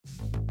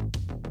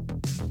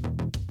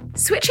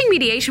Switching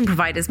mediation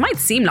providers might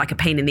seem like a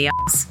pain in the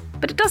ass,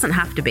 but it doesn't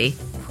have to be.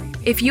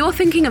 If you're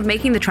thinking of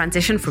making the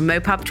transition from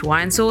MoPub to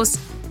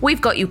ironSource, we've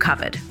got you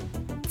covered.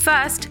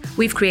 First,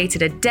 we've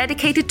created a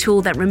dedicated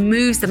tool that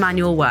removes the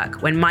manual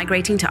work when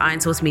migrating to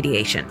ironSource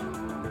mediation.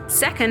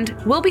 Second,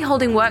 we'll be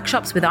holding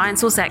workshops with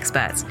ironSource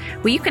experts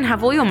where you can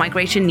have all your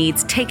migration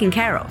needs taken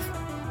care of.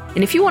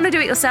 And if you want to do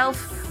it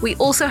yourself, we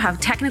also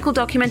have technical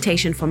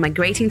documentation for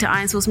migrating to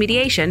ironSource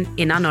mediation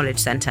in our Knowledge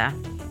Center.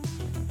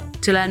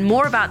 To learn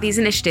more about these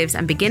initiatives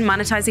and begin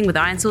monetizing with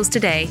ironSource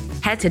today,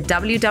 head to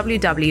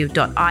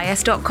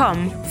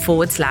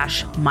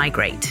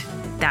www.is.com/migrate.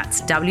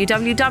 That's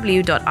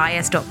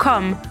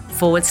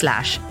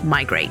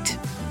www.is.com/migrate.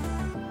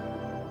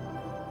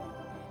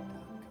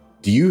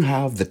 Do you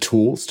have the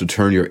tools to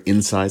turn your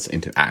insights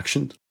into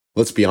action?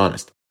 Let's be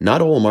honest,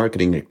 not all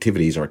marketing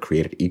activities are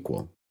created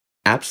equal.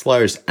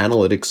 AppsFlyer's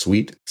Analytics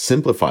Suite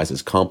simplifies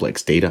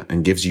complex data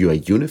and gives you a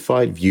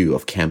unified view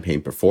of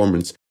campaign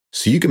performance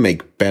so you can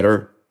make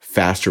better,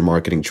 faster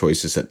marketing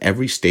choices at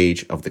every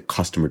stage of the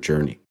customer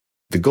journey.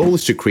 The goal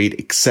is to create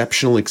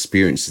exceptional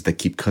experiences that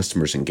keep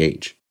customers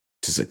engaged.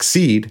 To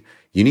succeed,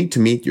 you need to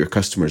meet your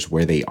customers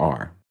where they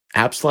are.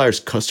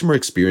 AppsFlyer's Customer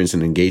Experience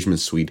and Engagement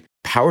Suite,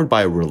 powered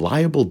by a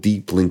reliable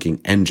deep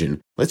linking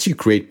engine, lets you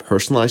create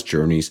personalized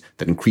journeys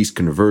that increase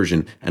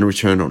conversion and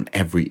return on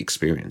every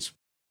experience.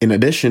 In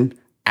addition,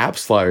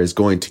 AppsFlyer is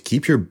going to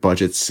keep your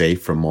budget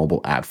safe from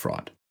mobile ad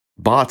fraud.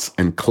 Bots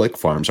and click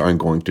farms aren't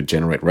going to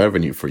generate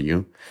revenue for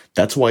you.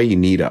 That's why you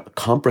need a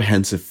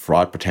comprehensive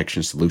fraud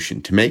protection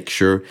solution to make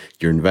sure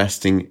you're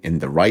investing in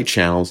the right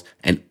channels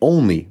and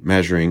only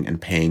measuring and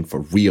paying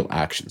for real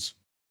actions.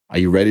 Are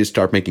you ready to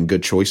start making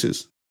good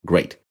choices?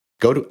 Great.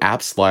 Go to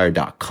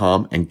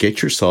appsflyer.com and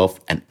get yourself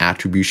an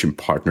attribution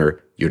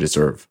partner you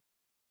deserve.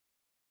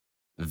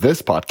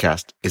 This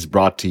podcast is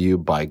brought to you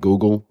by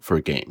Google for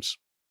Games.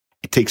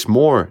 It takes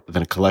more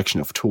than a collection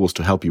of tools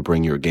to help you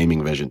bring your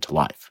gaming vision to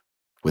life.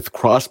 With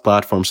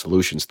cross-platform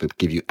solutions that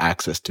give you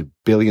access to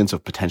billions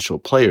of potential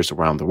players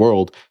around the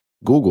world,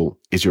 Google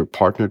is your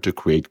partner to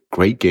create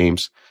great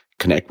games,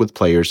 connect with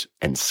players,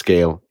 and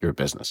scale your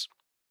business.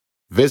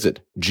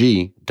 Visit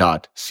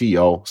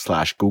g.co/Google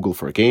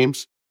for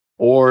Games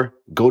or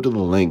go to the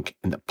link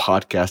in the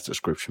podcast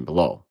description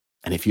below.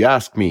 And if you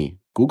ask me,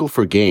 Google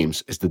for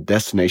Games is the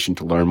destination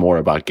to learn more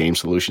about game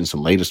solutions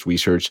and latest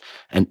research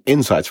and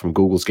insights from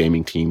Google's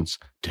gaming teams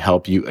to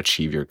help you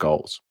achieve your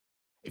goals.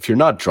 If you're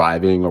not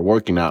driving or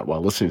working out while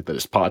listening to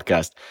this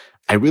podcast,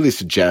 I really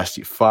suggest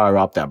you fire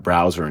up that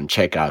browser and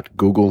check out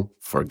Google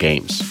for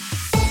Games.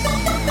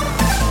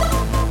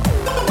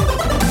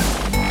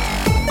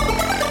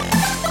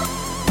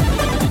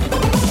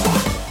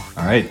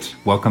 All right.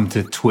 Welcome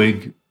to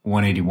Twig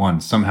 181.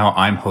 Somehow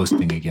I'm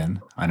hosting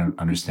again. I don't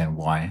understand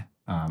why.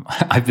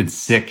 I've been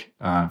sick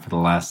for the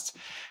last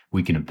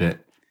week and a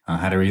bit. I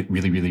had a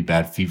really, really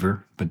bad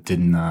fever, but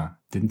didn't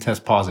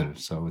test positive.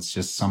 So it's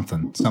just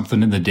something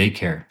in the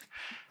daycare.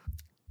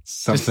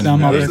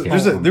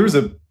 There was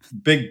a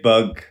big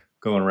bug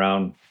going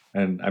around,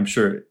 and I'm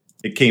sure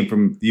it came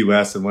from the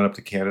US and went up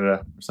to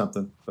Canada or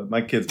something. But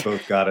my kids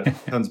both got it.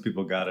 Tons of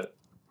people got it.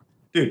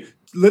 Dude,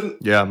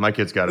 yeah, my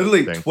kids got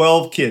literally it. Literally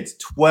 12 kids,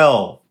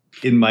 12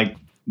 in my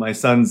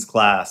son's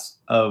class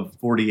of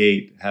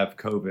 48 have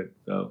COVID.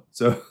 So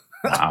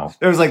wow.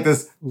 There was like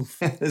this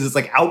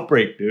like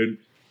outbreak, dude.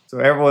 So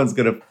everyone's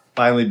going to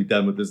finally be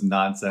done with this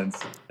nonsense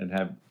and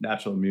have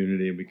natural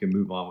immunity, and we can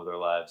move on with our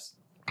lives.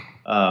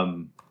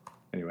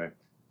 Anyway.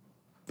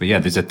 But yeah,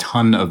 there's a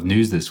ton of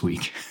news this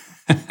week.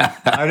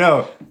 I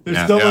know.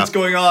 There's so much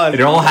going on.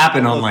 It all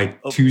happened on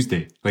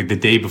Tuesday, like the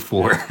day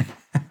before.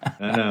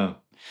 I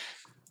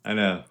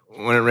know.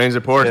 When it rains,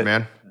 it pours,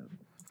 man.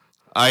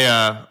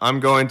 I'm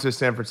going to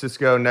San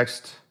Francisco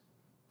next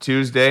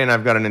Tuesday, and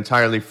I've got an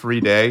entirely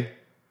free day.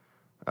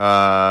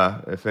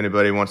 If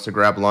anybody wants to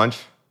grab lunch,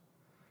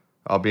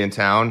 I'll be in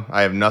town.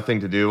 I have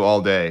nothing to do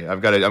all day. I'm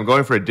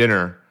going for a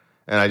dinner,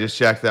 and I just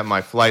checked that my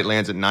flight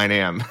lands at 9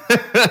 a.m.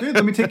 Dude,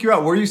 let me take you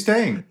out. Where are you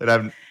staying?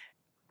 I'm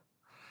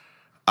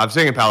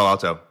staying in Palo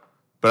Alto,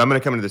 but I'm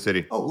going to come into the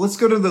city. Oh, let's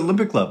go to the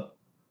Olympic Club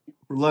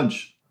for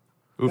lunch.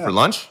 Ooh, for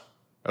lunch?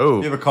 Oh.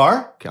 You have a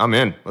car? I'm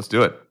in. Let's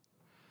do it.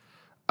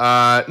 No,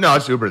 I'll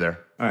just Uber there.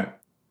 All right.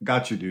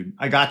 Got you, dude.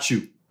 I got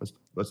you.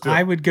 Let's do it.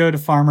 I would go to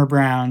Farmer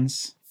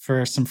Brown's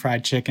for some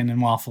fried chicken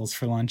and waffles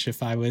for lunch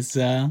if I was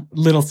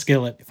Little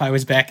Skillet, if I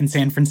was back in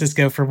San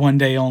Francisco for one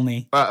day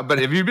only. But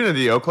have you been to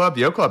the O Club?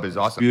 The O Club is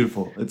awesome.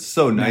 Beautiful. It's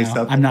so nice out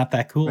there. I'm not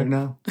that cool right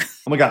now.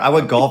 Oh my God. I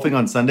went golfing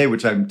on Sunday,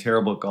 which I'm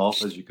terrible at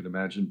golf, as you can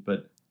imagine.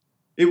 But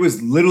it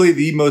was literally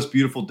the most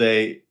beautiful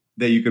day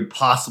that you could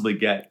possibly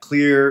get.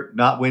 Clear,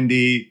 not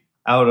windy,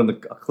 out on the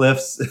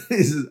cliffs.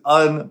 This is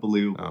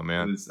unbelievable. Oh,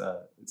 man. It's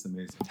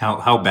amazing.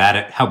 How bad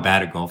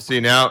at golf?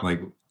 See, now...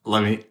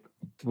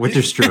 What's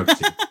your strokes?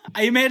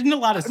 I imagine a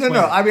lot of swing.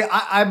 No. I mean,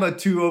 I'm a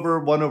 2 over,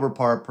 1 over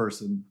par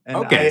person.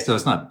 And so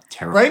it's not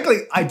terrible. Frankly,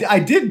 I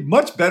did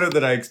much better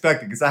than I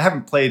expected because I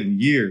haven't played in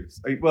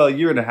years. Well, a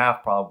year and a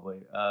half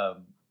probably,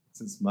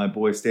 since my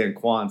boy Stan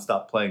Kwan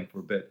stopped playing for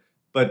a bit.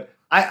 But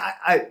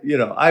I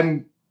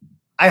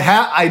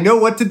I know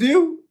what to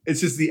do.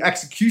 It's just the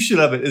execution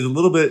of it is a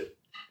little bit,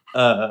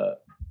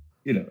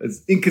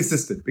 it's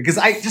inconsistent because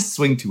I just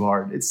swing too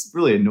hard. It's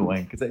really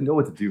annoying because I know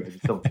what to do. I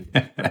just don't do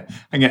it.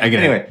 I'm gonna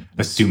Anyway.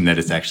 assume that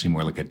it's actually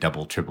more like a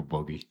double, triple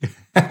bogey.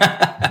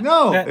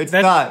 No, it's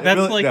not. That's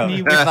really, like no, me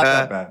it's with- not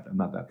that bad. I'm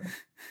not that bad.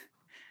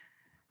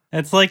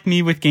 That's like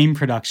me with game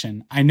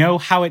production. I know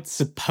how it's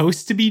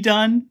supposed to be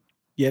done,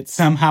 yet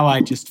somehow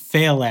I just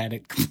fail at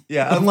it.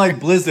 Yeah,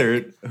 unlike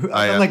Blizzard,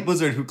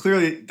 who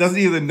clearly doesn't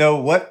even know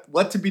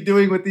what to be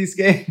doing with these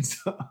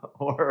games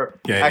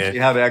or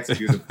how to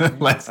execute them.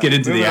 Let's get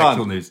into the Moving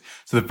actual on. news.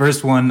 So the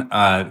first one,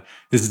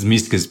 this is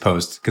Miska's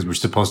post because we're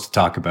supposed to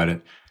talk about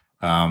it.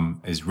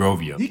 Is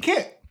Rovio.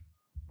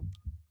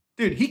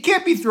 He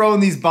can't be throwing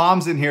these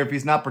bombs in here if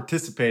he's not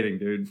participating,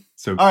 dude.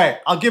 So All right,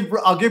 I'll give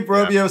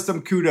Rovio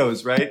some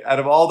kudos, right? Out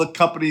of all the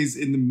companies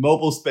in the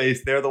mobile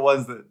space, they're the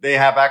ones that they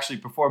have actually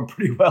performed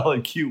pretty well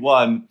in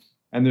Q1,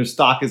 and their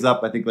stock is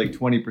up, I think, like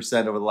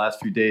 20% over the last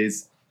few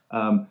days.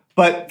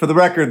 But for the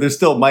record, they're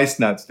still mice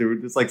nuts,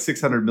 dude. It's like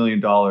 $600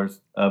 million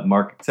of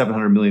market,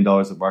 $700 million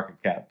of market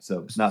cap, so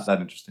it's not that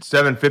interesting.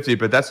 750,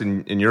 but that's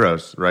in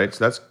euros, right?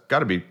 So that's got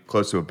to be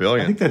close to $1 I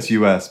billion. think that's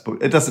US,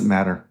 but it doesn't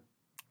matter.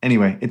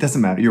 Anyway, it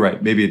doesn't matter. You're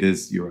right. Maybe it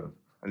is euro.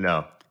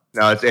 No,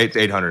 it's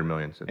 800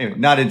 million. So. Anyway,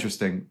 not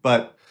interesting,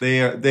 but they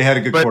had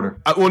a good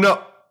quarter.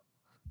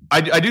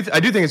 I do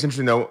think it's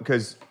interesting though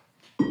because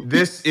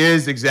this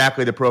is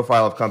exactly the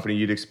profile of company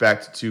you'd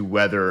expect to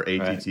weather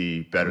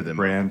ATT better than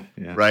brand,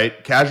 yeah.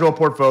 right? Casual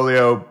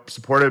portfolio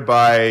supported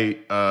by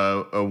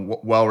a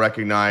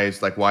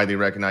well-recognized, like widely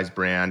recognized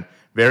brand.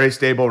 Very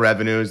stable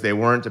revenues. They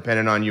weren't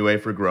dependent on UA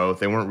for growth.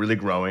 They weren't really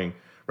growing,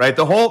 right?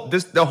 The whole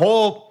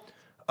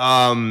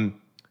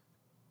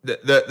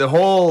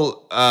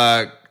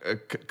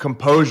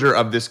composure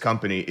of this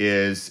company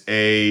is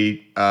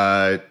a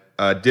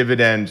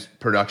dividend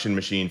production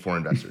machine for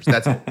investors.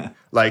 That's it.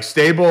 Like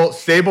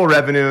stable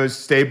revenues,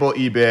 stable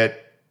EBIT,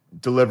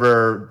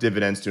 deliver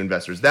dividends to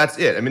investors. That's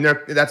it. I mean,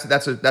 that's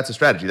a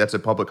strategy. That's a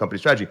public company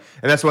strategy,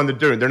 and that's what they're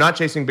doing. They're not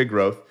chasing big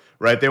growth,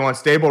 right? They want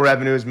stable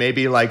revenues,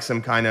 maybe like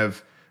some kind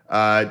of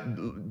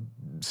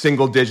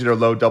single digit or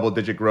low double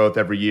digit growth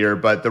every year.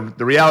 But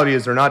the reality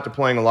is they're not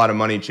deploying a lot of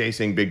money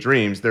chasing big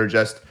dreams. They're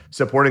just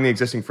supporting the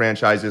existing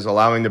franchises,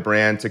 allowing the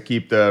brand to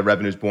keep the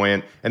revenues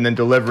buoyant, and then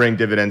delivering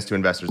dividends to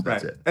investors.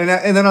 That's it. And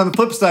then on the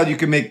flip side, you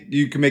can make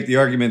the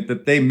argument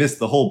that they missed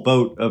the whole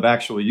boat of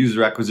actual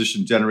user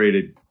acquisition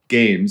generated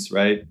games,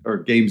 right? Or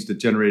games that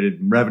generated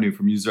revenue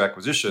from user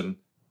acquisition.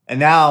 And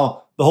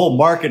now the whole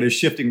market is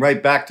shifting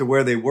right back to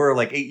where they were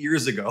like 8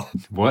 years ago.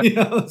 What?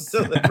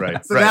 Right.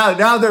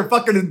 Now they're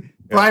fucking in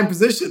prime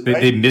position. Right?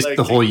 They missed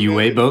the whole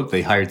UA boat.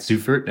 They hired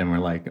Sufert and we're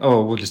like,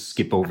 oh, we'll just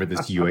skip over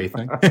this UA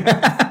thing.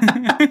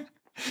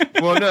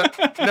 Well,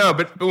 no,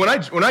 but when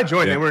I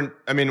joined, they weren't.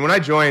 I mean, when I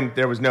joined,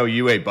 there was no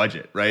UA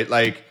budget, right?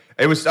 Like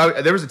there was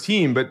a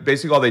team, but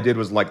basically all they did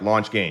was like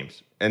launch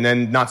games and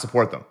then not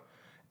support them.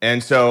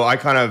 And so I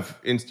kind of,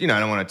 I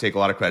don't want to take a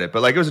lot of credit,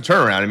 but like it was a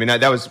turnaround. I mean,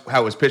 that was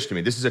how it was pitched to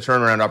me. This is a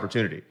turnaround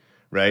opportunity,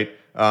 right?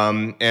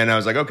 And I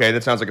was like, okay,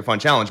 that sounds like a fun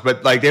challenge.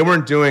 But like they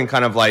weren't doing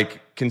kind of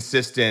like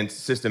consistent,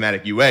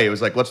 systematic UA. It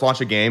was like, let's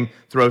launch a game,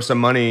 throw some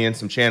money in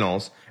some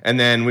channels, and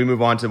then we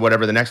move on to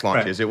whatever the next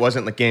launch is. It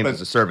wasn't like games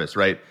as a service,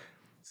 right?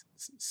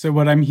 So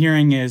what I'm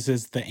hearing is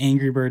the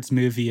Angry Birds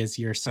movie is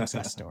your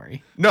success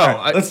story. No,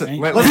 Right, let's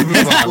move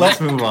on. Let's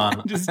move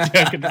on. Just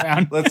joking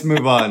around. Let's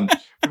move on.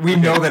 We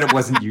know that it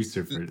wasn't you,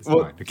 Sufert. It's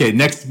fine. Okay,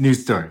 next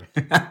news story.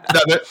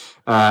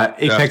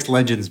 Apex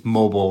Legends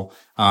Mobile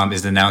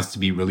is announced to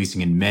be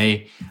releasing in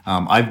May.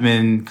 I've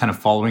been kind of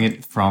following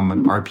it from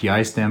an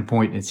RPI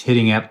standpoint. It's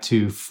hitting up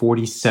to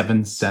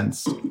 47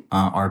 cents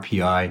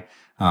RPI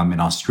in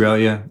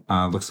Australia.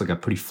 Looks like a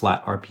pretty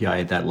flat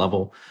RPI at that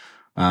level.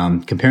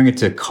 Comparing it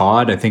to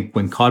COD, I think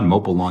when COD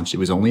Mobile launched, it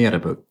was only at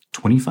about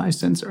 25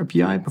 cents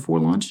RPI before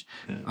launch.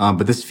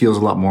 But this feels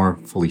a lot more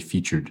fully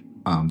featured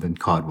than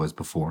COD was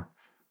before.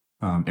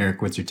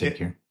 Eric, what's your take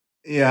here?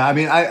 Yeah, I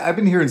mean, I've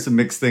been hearing some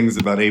mixed things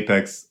about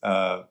Apex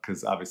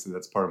because obviously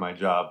that's part of my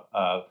job.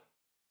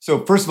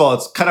 So first of all,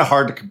 it's kind of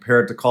hard to compare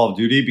it to Call of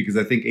Duty because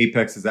I think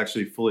Apex is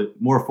actually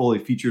more fully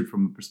featured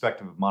from the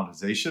perspective of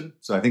monetization.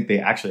 So I think they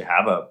actually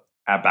have a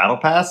battle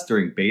pass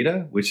during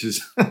beta, which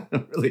is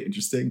really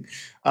interesting.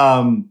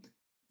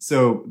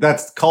 So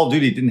that's Call of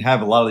Duty didn't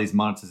have a lot of these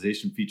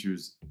monetization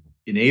features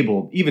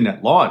enabled even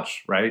at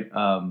launch, right?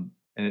 And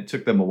it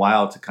took them a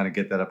while to kind of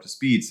get that up to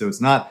speed. So it's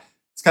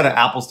kind of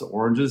apples to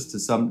oranges to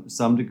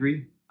some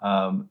degree.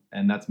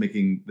 And that's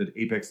making the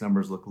Apex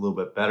numbers look a little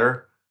bit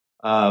better.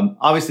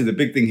 Obviously the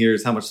big thing here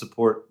is how much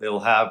support they'll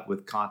have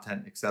with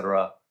content, et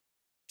cetera,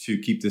 to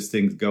keep this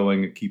thing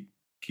going and keep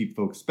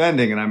folks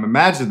spending. And I'm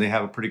imagining they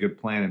have a pretty good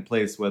plan in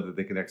place. Whether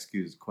they can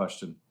execute is a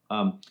question.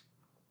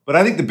 But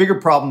I think the bigger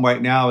problem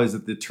right now is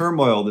that the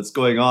turmoil that's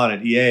going on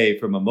at EA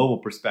from a mobile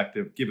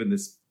perspective, given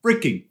this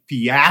freaking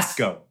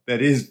fiasco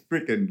that is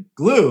freaking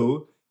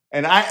Glue.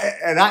 And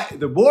I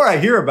the more I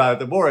hear about it,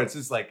 the more it's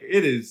just like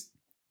it is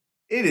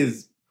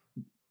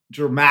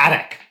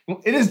dramatic.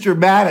 It is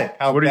dramatic.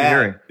 What are you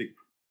hearing?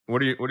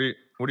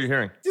 What What are you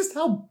hearing? Just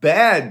how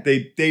bad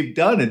they've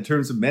done in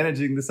terms of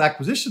managing this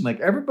acquisition.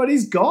 Like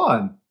everybody's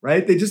gone,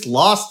 right? They just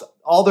lost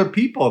all their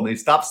people and they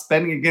stopped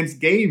spending against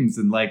games,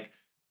 and like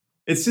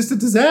it's just a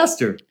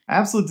disaster,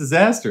 absolute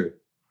disaster.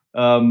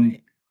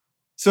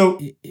 So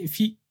if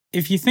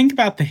you think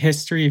about the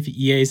history of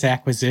EA's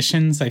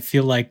acquisitions, I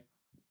feel like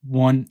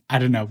one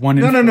in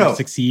four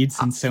succeeds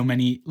in so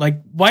many.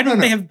 Like, why don't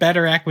they have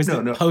better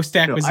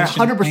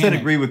post-acquisition? I 100% planning?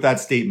 agree with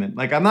that statement.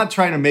 Like, I'm not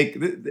trying to make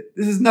this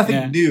is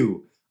nothing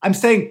new. I'm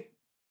saying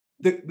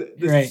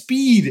the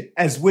speed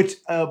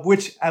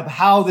of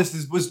how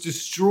this was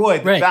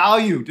destroyed, the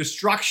value,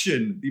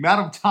 destruction, the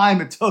amount of time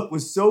it took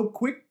was so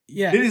quick.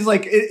 Yeah, it is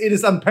like it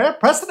is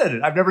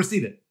unprecedented. I've never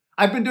seen it.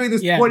 I've been doing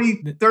this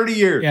 20, 30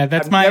 years. Yeah,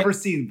 I've never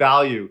seen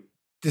value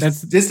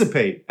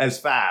dissipate as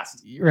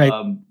fast.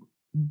 Right.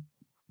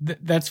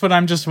 That's what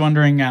I'm just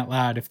wondering out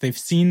loud. If they've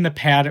seen the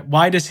pattern,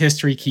 why does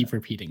history keep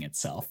repeating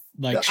itself?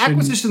 Like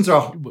acquisitions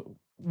are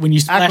when you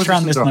splash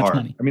around this much hard.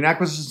 money. I mean,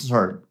 acquisitions is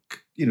hard.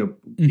 You know,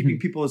 keeping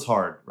people is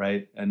hard,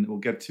 right? And we'll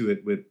get to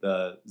it with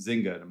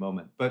Zynga in a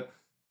moment. But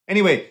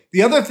anyway,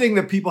 the other thing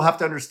that people have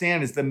to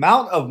understand is the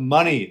amount of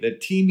money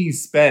that TiMi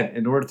spent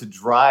in order to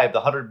drive the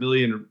 100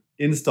 million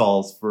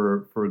installs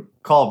for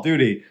Call of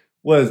Duty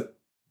was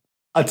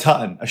a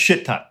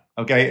shit ton.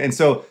 Okay, and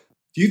so.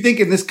 Do you think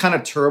in this kind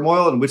of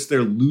turmoil in which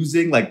they're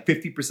losing like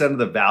 50% of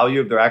the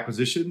value of their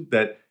acquisition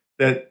that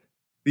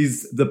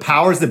the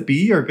powers that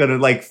be are going to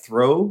like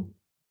throw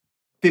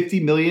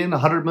 $50 million,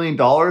 $100 million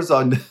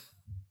on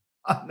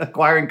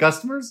acquiring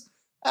customers?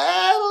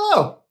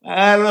 I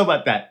don't know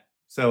about that.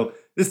 So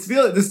this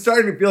is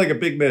starting to feel like a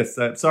big miss.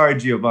 Sorry,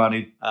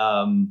 Giovanni.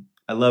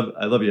 I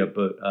love you,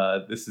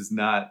 but this is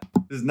not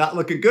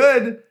looking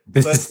good.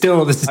 This is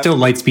still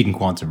Lightspeed and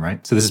Quantum,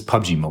 right? So this is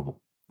PUBG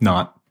Mobile,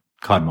 not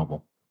COD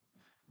Mobile.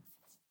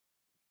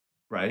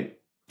 Right.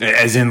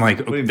 As in,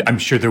 like, I'm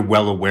sure they're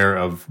well aware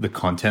of the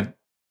content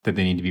that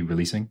they need to be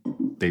releasing.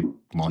 They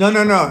launched.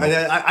 No.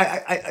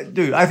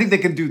 I think they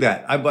can do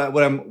that. But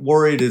what I'm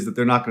worried is that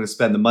they're not going to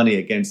spend the money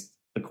against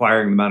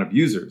acquiring the amount of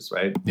users,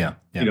 right? Yeah.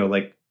 You know,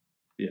 like,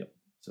 yeah.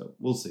 So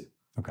we'll see.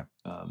 Okay.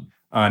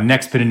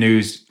 Next bit of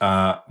news: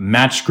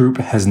 Match Group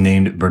has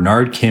named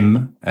Bernard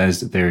Kim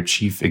as their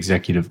chief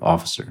executive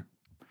officer.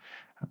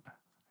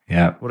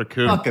 Yeah. What a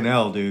coup! Fucking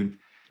hell, dude.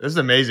 This is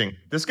amazing.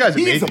 This guy's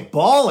amazing. He's a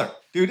baller.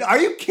 Dude, are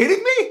you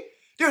kidding me?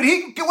 Dude,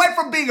 he went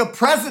from being a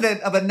president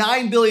of a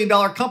 $9 billion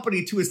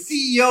company to a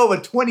CEO of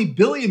a $20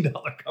 billion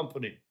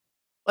company.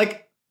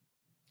 Like,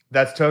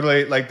 that's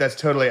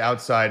totally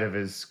outside of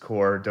his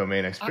core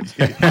domain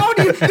expertise. How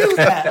do you do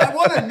that? I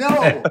want to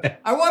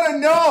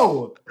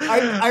know.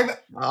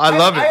 I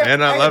love it,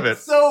 man. I love it. I'm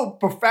so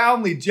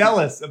profoundly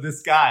jealous of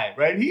this guy,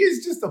 right? He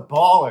is just a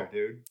baller,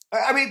 dude.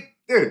 I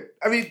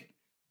mean,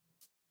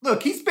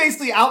 look, he's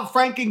basically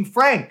out-franking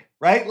Frank.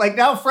 Right? Like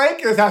now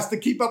Frank has to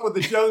keep up with the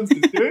Joneses,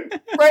 dude.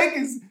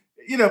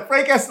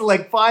 Frank has to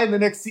like find the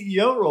next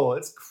CEO role.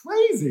 It's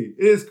crazy.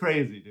 It is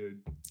crazy, dude.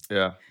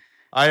 Yeah.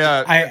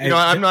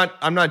 I'm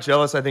not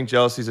jealous. I think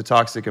jealousy is a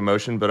toxic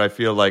emotion, but I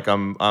feel like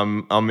I'm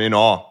in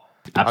awe.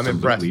 Absolutely. I'm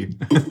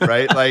impressed.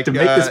 Right? Like to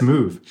make this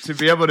move. To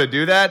be able to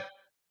do that.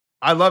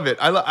 I love it.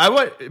 I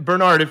want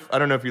Bernard, I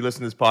don't know if you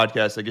listen to this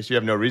podcast, I guess you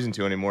have no reason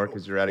to anymore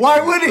because you're at a Why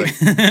would he?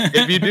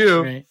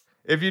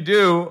 If you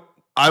do,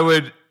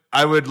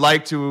 I would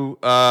like to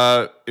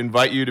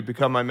invite you to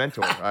become my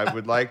mentor. I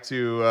would like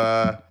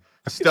to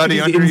study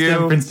He's under in you.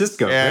 San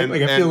Francisco, right?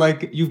 Like I feel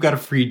like you've got a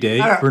free day.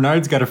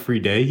 Bernard's got a free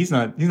day. He's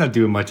not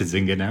doing much at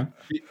Zynga now.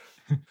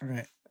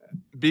 Right.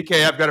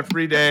 BK, I've got a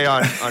free day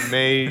on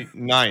May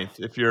 9th.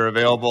 If you're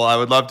available, I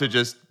would love to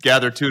just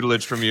gather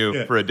tutelage from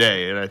you for a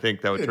day, and I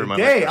think that would turn my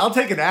day. I'll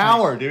take an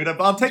hour, dude.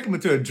 I'll take him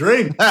to a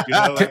drink.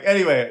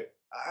 Anyway.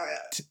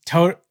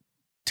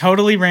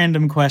 Totally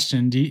random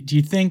question. Do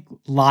you think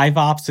live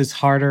ops is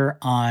harder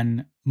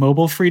on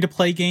mobile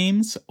free-to-play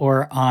games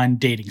or on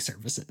dating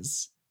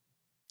services?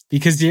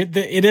 Because it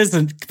is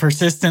a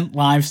persistent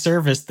live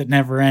service that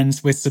never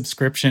ends with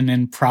subscription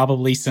and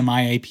probably some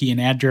IAP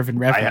and ad-driven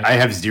revenue. I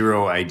have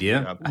zero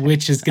idea.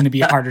 Which is going to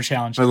be a harder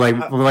challenge. But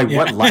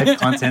what live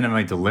content am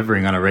I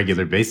delivering on a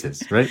regular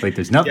basis, right? Like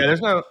there's nothing. Yeah,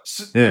 there's no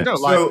So live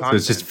content.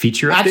 it's just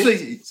feature updates?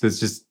 Actually, so it's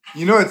just...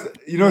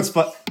 it's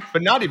fun.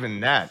 But not even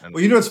that.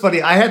 Well, what's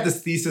funny? I had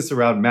this thesis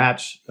around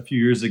Match a few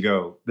years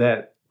ago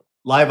that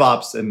live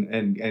ops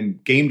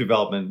and game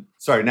development.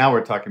 Sorry, now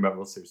we're talking about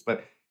World Series.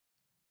 But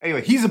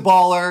anyway, he's a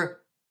baller.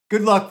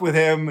 Good luck with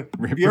him.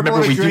 If you ever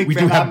want to drink, we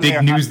do have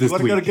big news this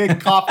week. Want to go to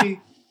get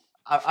coffee?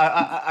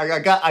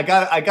 I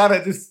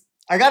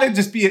gotta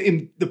just be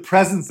in the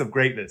presence of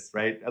greatness,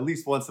 right? At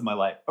least once in my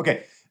life.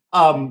 Okay.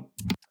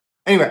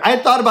 Anyway, I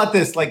had thought about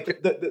this, like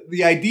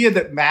the idea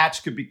that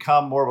Match could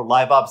become more of a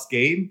live ops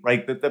game,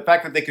 right? The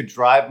fact that they could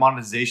drive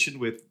monetization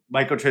with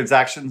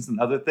microtransactions and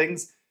other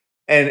things.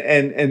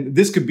 And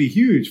this could be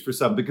huge for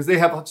some because they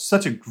have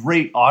such a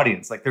great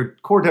audience. Like their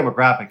core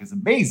demographic is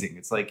amazing.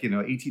 It's like,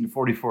 18 to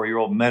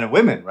 44-year-old men and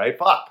women, right?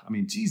 Fuck. I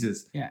mean,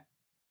 Jesus. Yeah.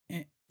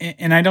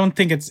 and I don't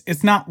think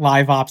it's not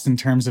live ops in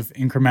terms of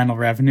incremental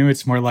revenue.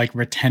 It's more like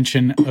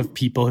retention of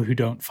people who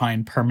don't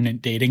find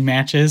permanent dating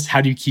matches.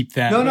 How do you keep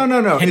them?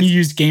 No. Can you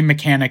use game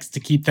mechanics to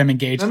keep them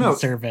engaged in the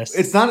service?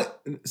 It's not.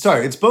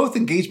 Sorry, it's both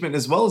engagement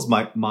as well as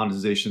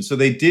monetization. So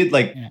they did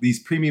these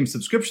premium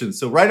subscriptions.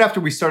 So right after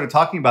we started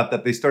talking about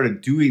that, they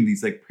started doing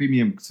these like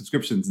premium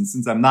subscriptions. And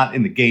since I'm not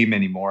in the game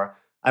anymore,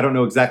 I don't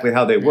know exactly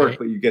how they work,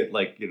 but you get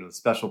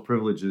special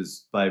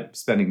privileges by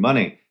spending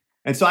money.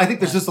 And so I think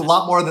there's just a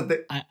lot more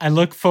that I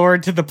look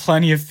forward to the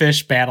Plenty of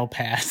Fish battle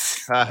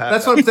pass.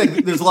 That's what I'm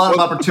saying. There's a lot of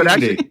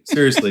opportunity,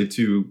 seriously,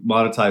 to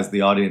monetize the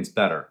audience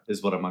better,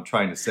 is what I'm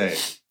trying to say.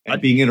 And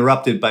being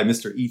interrupted by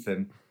Mr.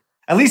 Ethan.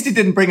 At least he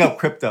didn't bring up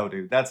crypto,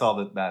 dude. That's all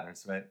that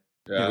matters, right?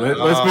 Yeah,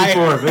 let's move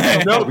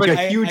forward. We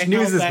got huge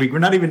news this week. We're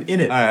not even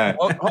in it. All right.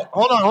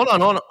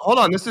 Hold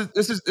on. This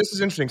is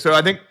interesting. So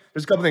I think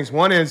there's a couple things.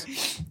 One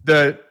is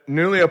the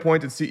newly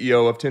appointed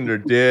CEO of Tinder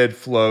did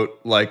float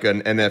like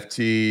an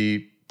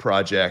NFT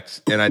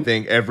project, and I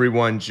think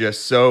everyone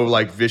just so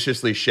like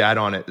viciously shat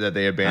on it that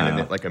they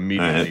abandoned it like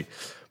immediately. Right.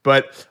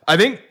 But I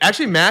think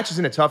actually Match is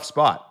in a tough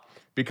spot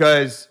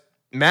because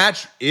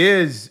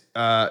Match's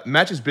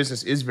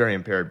business is very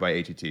impaired by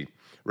ATT,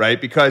 right?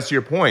 Because to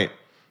your point,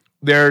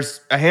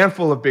 there's a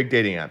handful of big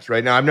dating apps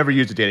right now. I've never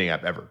used a dating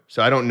app ever,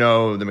 so I don't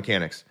know the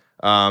mechanics.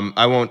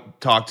 I won't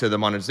talk to the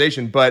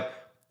monetization,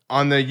 but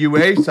on the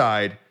UA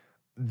side,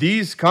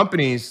 these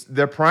companies,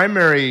 their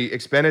primary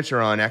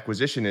expenditure on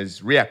acquisition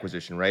is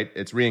reacquisition, right?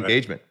 It's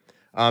re-engagement.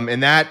 Right.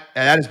 And that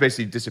has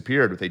basically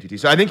disappeared with ATT.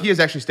 So I think he is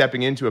actually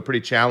stepping into a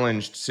pretty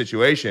challenged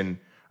situation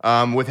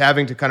with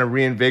having to kind of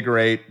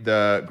reinvigorate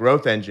the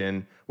growth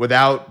engine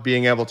without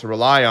being able to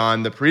rely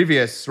on the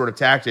previous sort of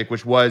tactic,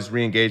 which was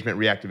re-engagement,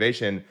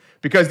 reactivation,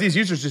 because these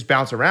users just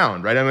bounce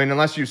around, right? I mean,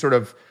 unless you sort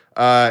of,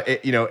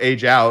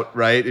 age out,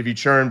 right? If you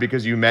churn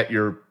because you met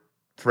your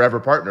forever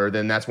partner,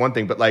 then that's one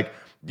thing. But like,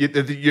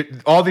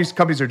 all these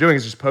companies are doing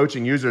is just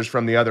poaching users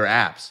from the other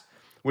apps,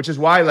 which is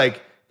why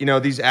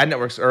these ad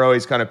networks are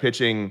always kind of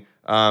pitching,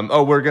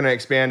 we're going to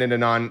expand into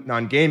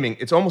non-gaming.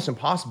 It's almost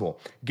impossible.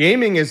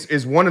 Gaming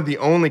is one of the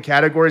only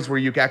categories where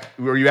you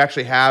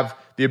actually have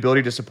the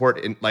ability to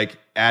support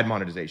ad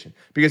monetization,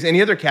 because any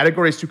other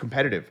category is too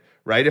competitive,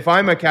 right? If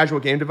I'm a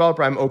casual game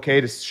developer, I'm okay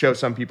to show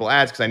some people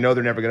ads because I know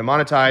they're never going to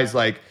monetize.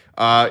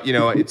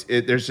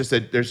 There's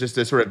just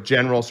a sort of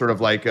general sort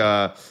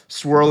of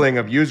swirling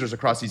of users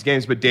across these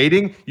games. But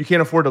dating, you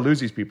can't afford to lose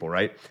these people,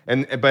 right?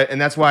 And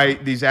that's why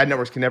these ad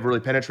networks can never really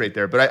penetrate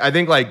there. But I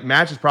think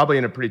Match is probably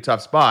in a pretty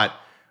tough spot,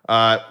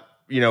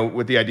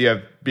 with the idea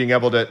of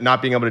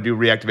not being able to do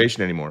reactivation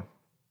anymore.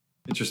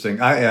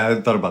 Interesting. I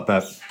hadn't thought about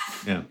that.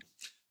 Yeah.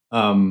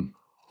 All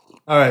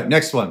right,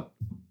 next one.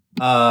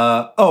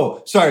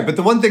 Sorry, but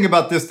the one thing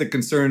about this that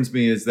concerns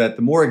me is that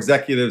the more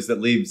executives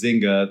that leave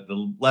Zynga,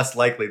 the less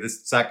likely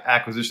this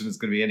acquisition is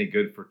going to be any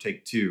good for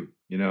Take-Two.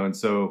 And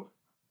so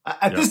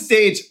at this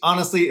stage,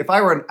 honestly, if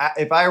I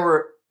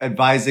were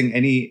advising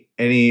any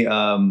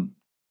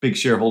big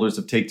shareholders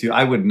of Take-Two,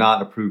 I would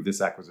not approve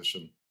this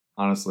acquisition,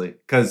 honestly,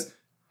 because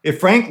if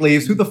Frank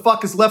leaves, who the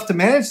fuck is left to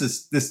manage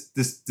this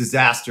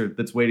disaster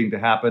that's waiting to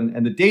happen?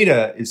 And the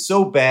data is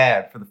so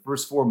bad for the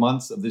first 4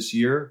 months of this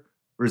year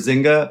for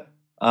Zynga.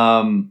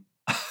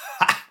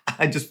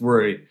 I just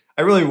worry.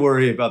 I really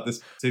worry about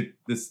this.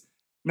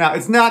 Now,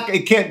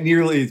 it can't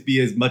nearly be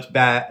as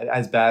bad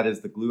as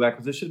the Glue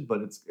acquisition,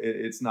 but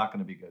it's not going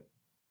to be good.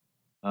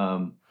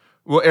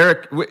 Well,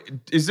 Eric,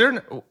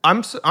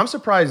 I'm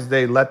surprised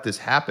they let this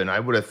happen. I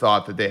would have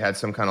thought that they had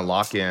some kind of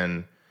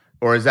lock-in,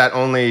 or does that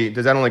only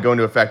go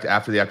into effect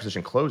after the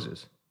acquisition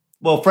closes?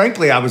 Well,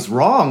 frankly, I was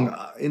wrong.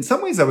 In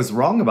some ways, I was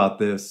wrong about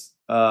this.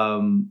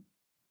 I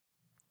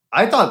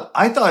thought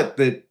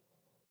that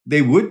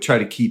they would try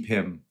to keep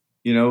him,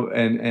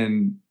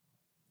 and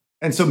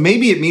so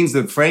maybe it means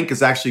that Frank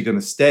is actually going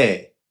to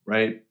stay,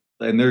 right?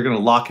 And they're going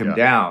to lock him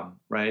down,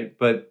 right?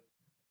 But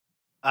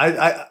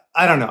I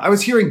don't know. I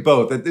was hearing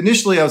both.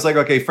 Initially, I was like,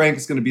 okay, Frank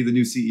is going to be the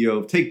new CEO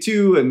of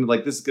Take-Two, and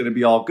this is going to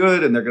be all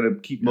good, and they're going to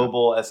keep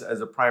mobile as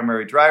a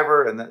primary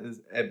driver,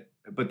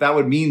 but that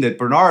would mean that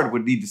Bernard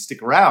would need to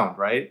stick around,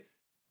 right?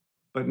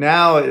 But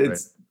now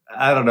it's. Right.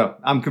 I don't know.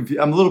 I'm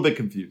confused. I'm a little bit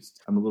confused,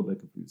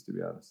 to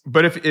be honest.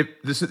 But if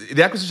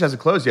the acquisition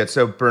hasn't closed yet,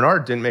 so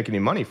Bernard didn't make any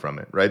money from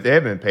it, right? They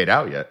haven't been paid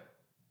out yet.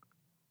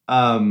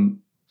 So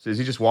is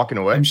he just walking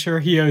away? I'm sure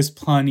he owes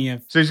plenty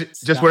of. So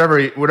just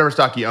whatever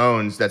stock he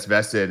owns that's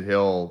vested,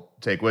 he'll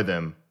take with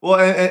him. Well,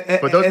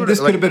 and this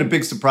could have been a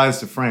big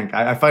surprise to Frank.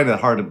 I find that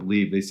hard to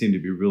believe. They seem to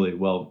be really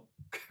well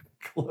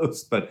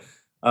close, but.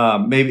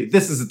 Maybe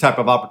this is the type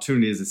of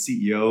opportunity as a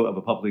CEO of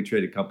a publicly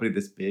traded company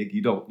this big.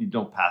 You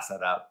don't pass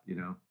that up,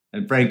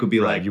 And Frank would be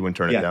like, "You wouldn't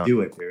turn it down.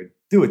 Do it, dude.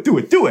 Do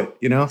it.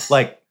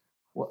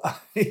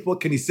 What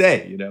can he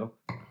say?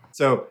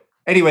 So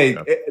anyway,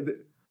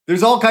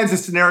 there's all kinds of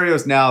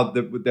scenarios now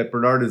that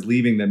Bernard is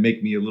leaving that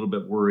make me a little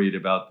bit worried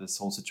about this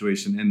whole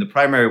situation. And the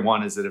primary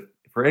one is that if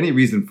for any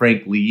reason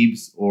Frank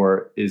leaves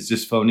or is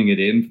just phoning it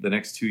in for the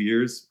next 2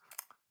 years,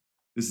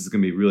 this is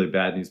going to be really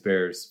bad news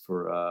bears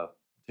for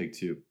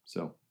Take-Two.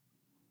 So,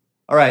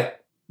 all right.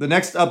 the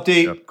next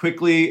update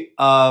quickly.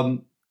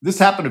 This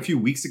happened a few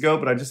weeks ago,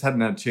 but I just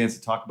hadn't had a chance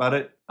to talk about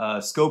it.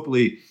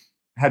 Scopely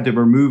had to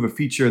remove a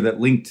feature that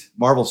linked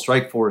Marvel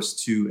Strike Force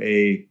to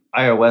a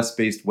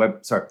iOS-based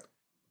web. Sorry.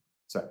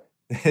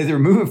 They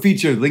remove a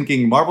feature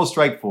linking Marvel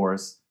Strike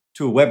Force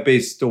to a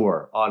web-based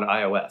store on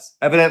iOS.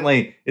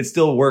 Evidently, it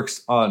still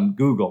works on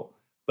Google,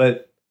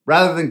 but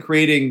rather than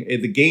creating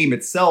the game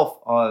itself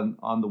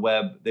on the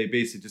web, they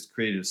basically just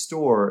created a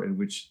store in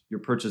which your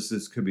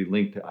purchases could be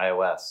linked to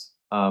iOS.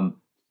 And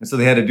so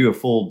they had to do a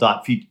full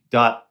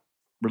dot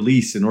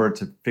release in order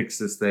to fix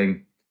this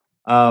thing.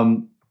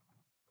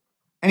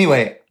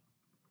 Anyway,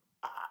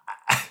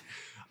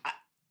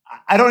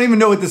 I don't even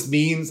know what this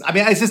means. I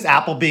mean, it's just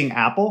Apple being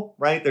Apple,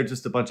 right? They're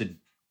just a bunch of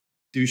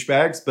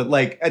douchebags. But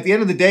like at the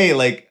end of the day,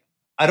 like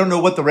I don't know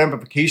what the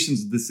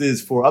ramifications of this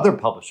is for other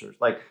publishers,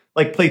 like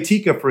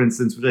Playtika, for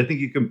instance, which I think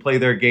you can play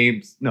their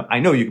games. No, I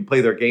know you can play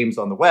their games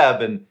on the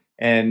web, and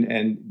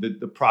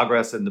the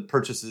progress and the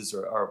purchases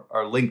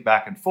are linked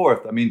back and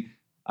forth. I mean,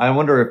 I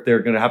wonder if they're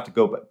going to have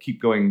to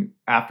keep going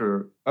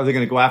after. Are they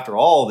going to go after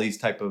all these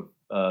type of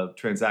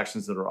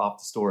transactions that are off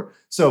the store?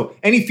 So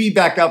any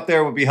feedback out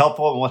there would be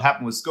helpful on what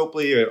happened with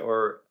Scopely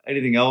or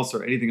anything else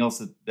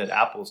that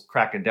Apple's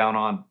cracking down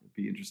on. It'd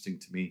be interesting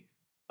to me.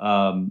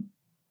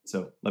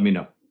 So let me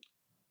know.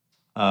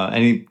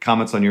 Any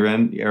comments on your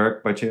end,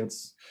 Eric, by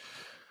chance?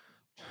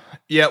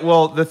 Yeah,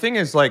 well, the thing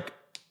is, like,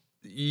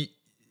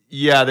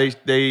 yeah,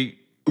 they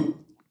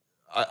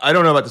I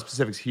don't know about the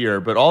specifics here,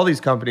 but all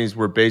these companies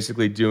were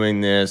basically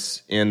doing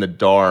this in the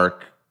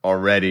dark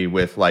already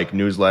with like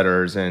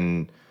newsletters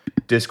and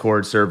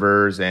Discord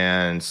servers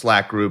and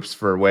Slack groups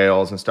for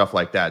whales and stuff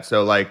like that.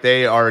 So like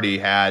they already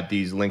had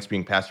these links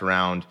being passed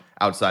around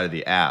outside of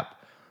the app.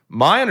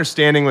 My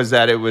understanding was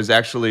that it was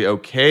actually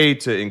okay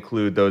to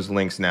include those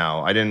links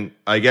now.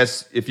 I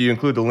guess if you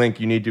include the link,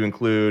 you need to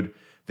include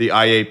the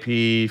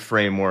IAP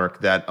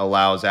framework that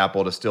allows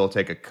Apple to still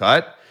take a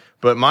cut.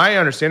 But my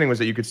understanding was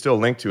that you could still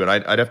link to it.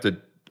 I'd have to,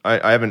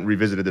 I haven't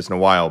revisited this in a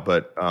while,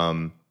 but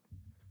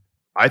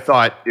I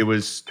thought it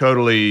was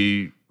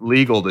totally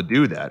legal to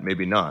do that.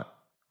 Maybe not.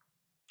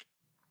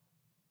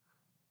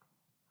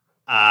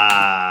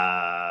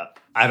 I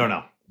don't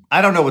know.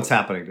 I don't know what's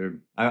happening, dude.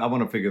 I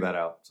want to figure that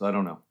out. So I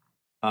don't know.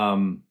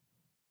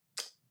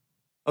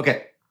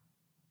 Okay.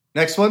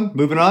 Next one.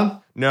 Moving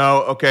on.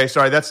 No. Okay.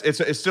 Sorry.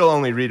 It's still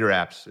only reader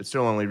apps. It's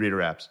still only reader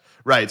apps.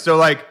 Right. So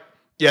like,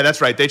 yeah,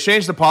 that's right. They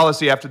changed the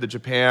policy after the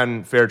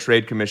Japan Fair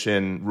Trade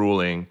Commission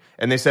ruling,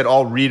 and they said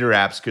all reader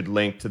apps could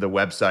link to the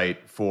website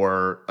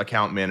for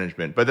account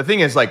management. But the thing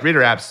is, like, reader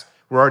apps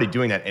were already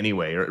doing that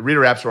anyway. Or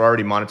reader apps were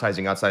already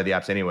monetizing outside of the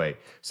apps anyway.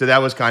 So that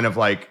was kind of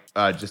like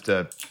just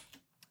a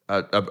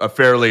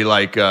fairly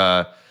like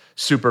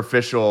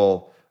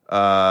superficial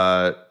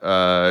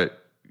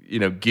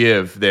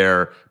give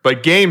there.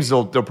 But games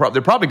they're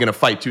probably going to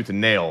fight tooth and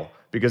nail,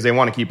 because they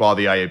want to keep all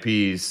the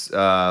IAPs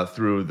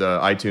through the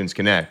iTunes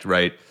Connect,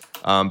 right?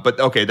 But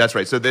okay, that's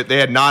right. So they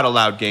had not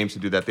allowed games to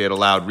do that. They had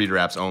allowed reader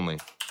apps only.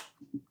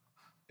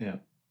 Yeah,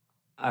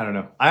 I don't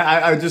know.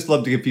 I would just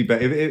love to get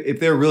feedback. If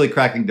they're really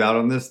cracking down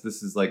on this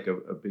is like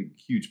a big,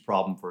 huge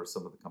problem for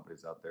some of the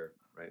companies out there,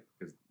 right?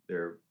 Because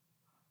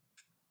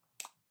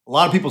a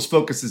lot of people's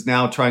focus is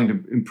now trying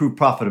to improve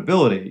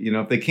profitability. You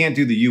know, if they can't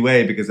do the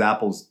UA because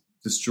Apple's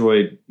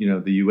destroyed,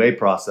 the UA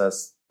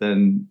process,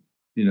 then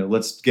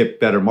let's get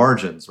better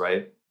margins,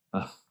 right?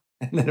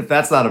 And then if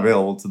that's not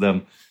available to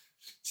them,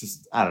 it's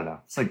just, I don't know.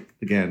 It's like,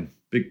 again,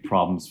 big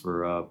problems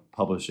for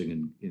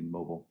publishing in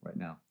mobile right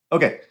now.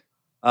 Okay.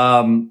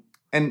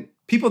 And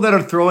people that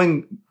are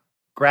throwing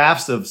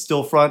graphs of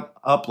Stillfront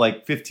up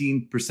like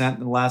 15% in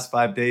the last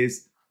 5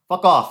 days,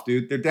 fuck off,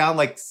 dude. They're down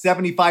like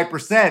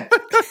 75%.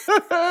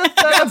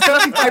 Down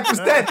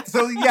 75%.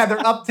 So yeah,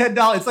 they're up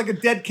 $10. It's like a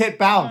dead cat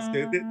bounce,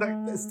 dude.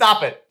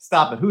 Stop it.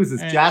 Who is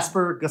this?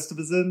 Jasper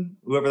Gustafsson?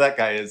 Whoever that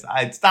guy is.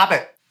 Stop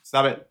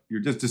it.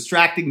 You're just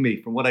distracting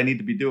me from what I need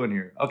to be doing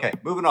here. Okay,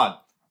 moving on.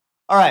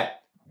 All right.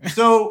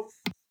 So,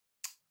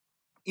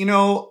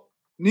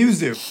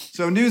 Newzoo.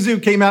 So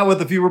Newzoo came out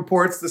with a few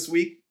reports this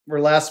week or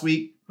last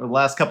week or the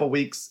last couple of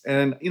weeks.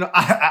 And,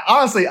 I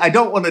honestly, I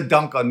don't want to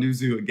dunk on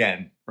Newzoo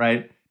again,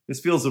 right? This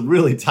feels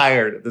really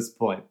tired at this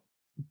point.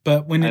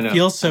 But when it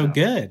feels so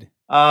good.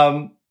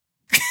 But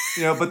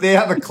they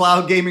have a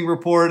cloud gaming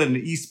report and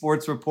an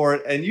esports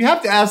report. And you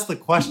have to ask the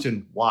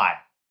question, why?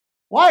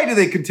 Why do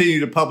they continue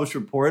to publish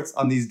reports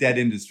on these dead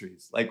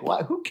industries? Like,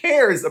 why? Who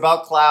cares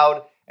about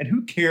cloud and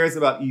who cares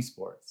about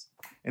esports?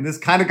 And this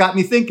kind of got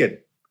me thinking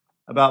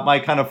about my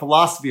kind of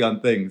philosophy on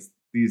things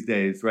these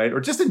days, right?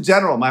 Or just in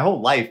general, my whole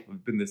life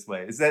has been this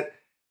way, is that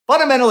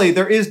fundamentally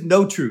there is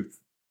no truth.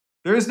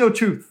 There is no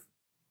truth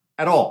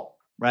at all,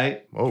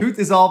 right? Whoa. Truth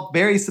is all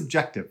very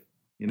subjective,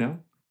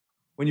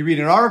 When you read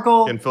an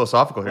article... Getting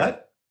philosophical here.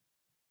 What?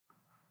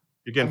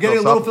 You're getting I'm getting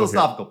a little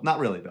philosophical. Here. Not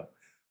really, though.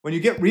 When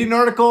you read an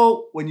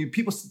article, when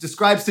people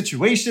describe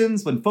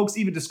situations, when folks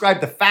even describe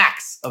the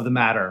facts of the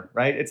matter,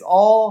 right? It's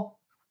all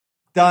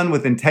done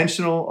with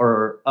intentional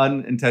or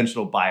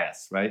unintentional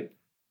bias, right?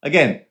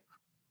 Again,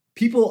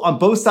 people on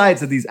both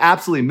sides of these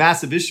absolutely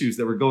massive issues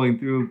that we're going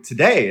through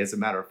today, as a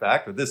matter of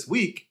fact, or this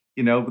week,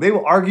 they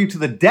will argue to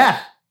the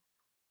death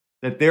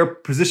that their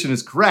position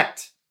is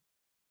correct.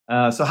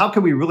 So how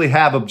can we really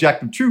have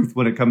objective truth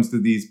when it comes to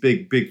these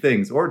big, big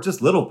things, or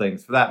just little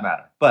things for that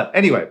matter? But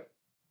anyway,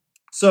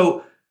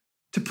 so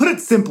to put it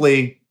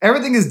simply,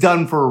 everything is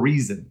done for a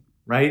reason,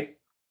 right?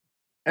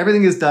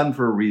 Everything is done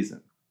for a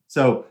reason.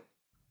 So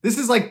this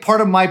is like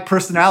part of my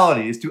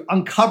personality, is to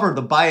uncover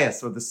the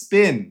bias or the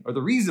spin or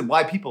the reason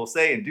why people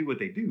say and do what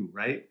they do,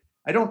 right?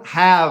 I don't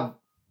have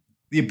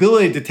the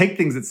ability to take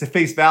things at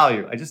face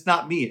value. I just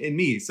not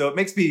me. So it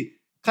makes me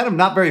kind of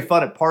not very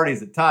fun at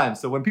parties at times.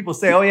 So when people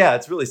say, oh yeah,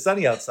 it's really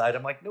sunny outside,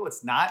 I'm like, no,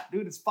 it's not,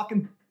 dude. It's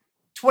fucking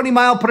 20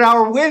 mile per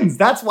hour winds.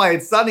 That's why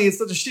it's sunny. It's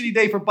such a shitty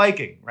day for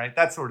biking, right?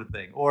 That sort of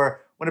thing.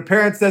 Or when a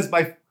parent says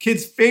my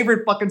kid's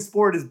favorite fucking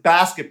sport is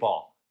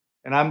basketball.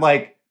 And I'm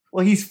like,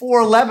 well, he's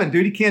 4'11",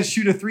 dude. He can't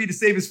shoot a three to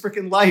save his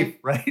freaking life,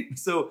 right?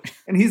 So,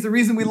 and he's the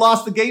reason we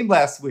lost the game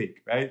last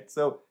week, right?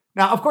 So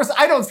now, of course,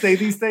 I don't say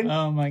these things.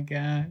 Oh my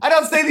God. I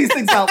don't say these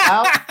things out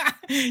loud.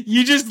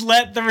 You just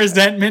let the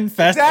resentment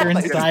fester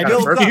inside you.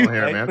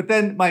 Right? But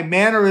then my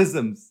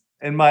mannerisms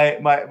and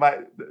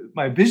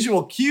my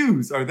visual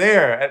cues are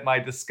there at my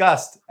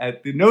disgust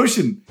at the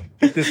notion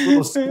that this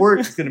little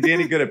sport is going to be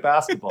any good at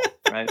basketball,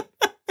 right?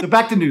 So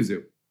back to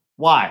Newzoo.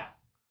 Why?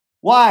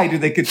 Why do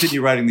they continue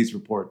writing these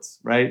reports,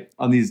 right,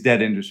 on these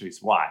dead industries?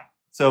 Why?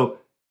 So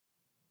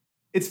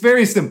it's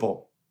very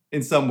simple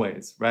in some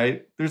ways,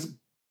 right?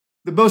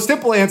 The most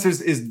simple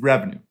answers is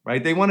revenue,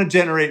 right? They want to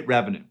generate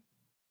revenue,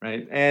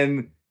 right?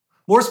 And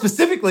more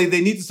specifically,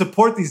 they need to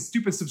support these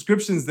stupid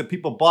subscriptions that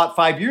people bought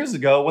 5 years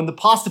ago when the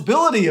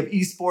possibility of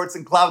esports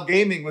and cloud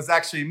gaming was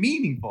actually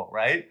meaningful,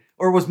 right?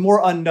 Or was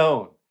more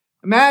unknown.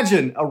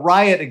 Imagine a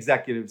Riot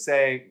executive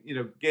saying,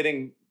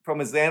 getting from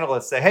his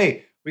analyst, say,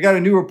 hey, we got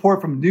a new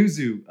report from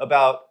Newzoo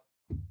about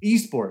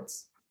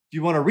esports. Do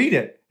you want to read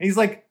it? And he's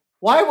like,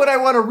 why would I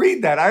want to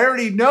read that? I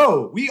already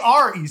know we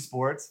are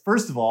esports,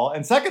 first of all.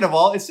 And second of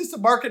all, it's just a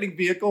marketing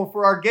vehicle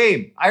for our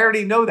game. I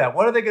already know that.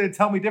 What are they going to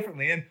tell me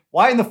differently? And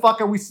why in the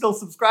fuck are we still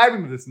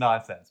subscribing to this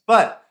nonsense?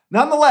 But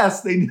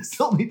nonetheless, they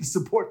still need to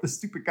support the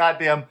stupid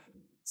goddamn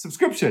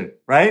subscription,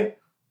 right?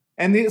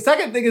 And the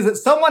second thing is that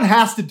someone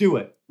has to do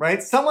it,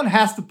 right? Someone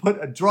has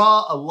to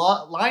draw a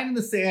line in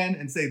the sand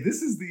and say,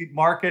 this is the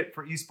market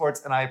for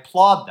esports. And I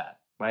applaud that,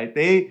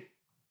 right?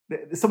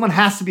 Someone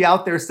has to be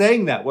out there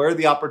saying that, where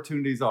the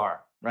opportunities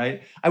are,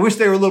 right? I wish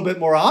they were a little bit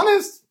more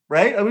honest,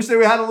 right? I wish they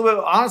had a little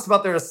bit honest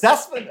about their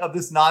assessment of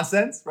this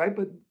nonsense, right?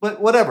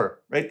 But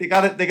whatever, right? They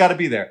got to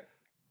be there.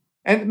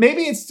 And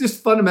maybe it's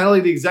just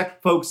fundamentally the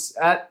exec folks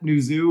at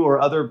Newzoo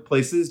or other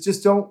places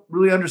just don't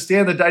really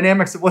understand the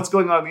dynamics of what's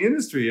going on in the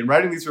industry. And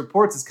writing these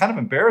reports is kind of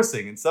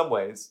embarrassing in some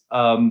ways.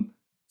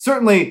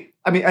 Certainly,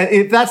 I mean,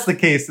 if that's the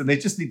case, then they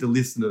just need to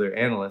listen to their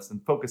analysts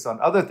and focus on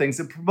other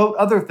things and promote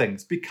other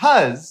things.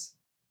 Because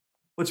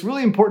what's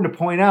really important to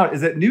point out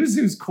is that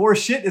Newzoo's core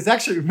shit is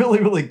actually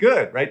really, really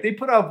good, right? They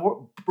put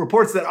out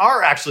reports that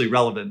are actually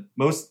relevant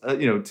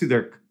to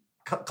their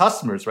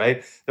customers,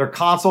 right? Their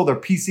console, their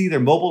PC, their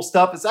mobile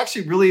stuff is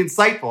actually really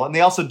insightful. And they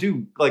also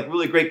do like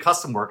really great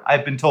custom work,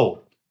 I've been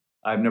told.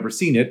 I've never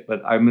seen it,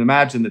 but I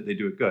imagine that they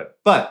do it good.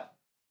 But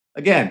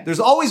again,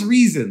 there's always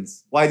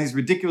reasons why these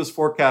ridiculous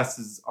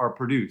forecasts are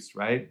produced,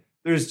 right?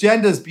 There's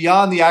agendas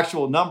beyond the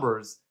actual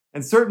numbers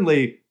and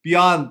certainly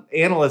beyond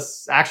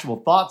analysts' actual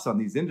thoughts on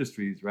these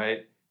industries,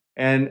 right?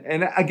 And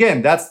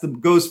again,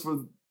 goes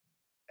for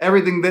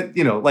everything that,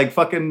 like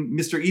fucking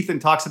Mr. Ethan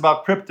talks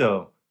about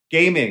crypto,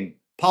 gaming,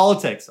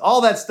 politics,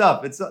 all that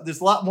stuff. There's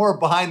a lot more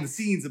behind the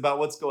scenes about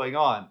what's going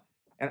on.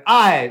 And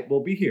I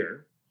will be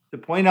here to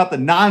point out the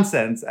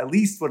nonsense, at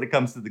least when it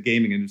comes to the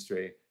gaming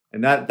industry.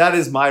 And that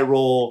is my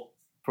role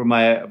for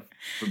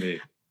me.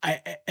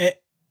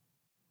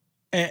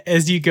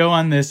 As you go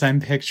on this,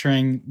 I'm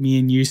picturing me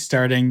and you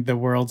starting the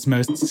world's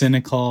most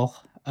cynical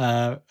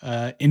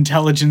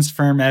intelligence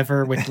firm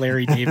ever with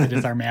Larry David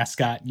as our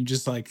mascot. You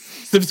just like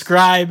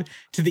subscribe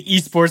to the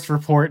esports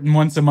report, and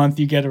once a month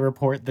you get a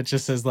report that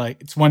just says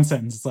like, it's one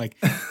sentence. It's like,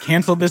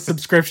 cancel this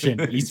subscription.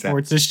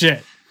 Esports is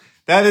shit.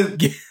 That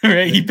is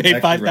right. You pay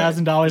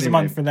 $5,000 a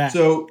month for that.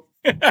 So,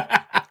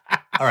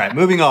 all right,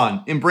 moving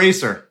on.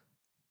 Embracer.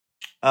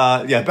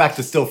 Back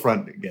to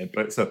Stillfront again.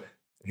 But so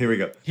here we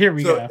go.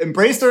 So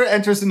Embracer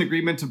enters an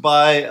agreement to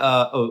buy.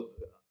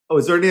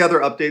 Is there any other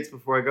updates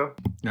before I go?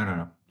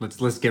 No.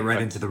 Let's get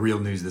right into the real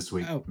news this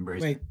week.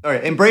 Embracer. Wait. All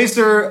right.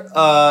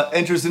 Embracer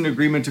enters an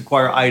agreement to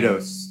acquire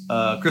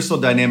Eidos, Crystal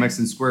Dynamics,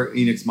 and Square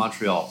Enix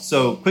Montreal.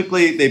 So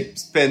quickly, they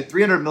spent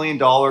 $300 million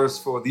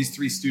for these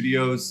three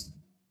studios,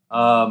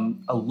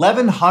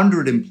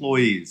 1,100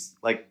 employees.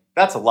 Like,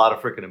 that's a lot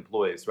of freaking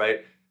employees,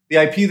 right? The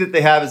IP that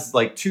they have is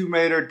like Tomb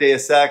Raider,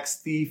 Deus Ex,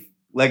 Thief,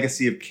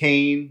 Legacy of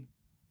Kain.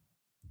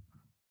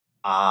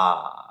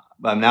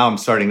 But now I'm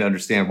starting to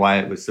understand why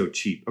it was so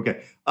cheap.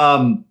 Okay.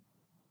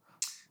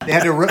 They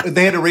had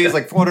to raise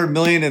like $400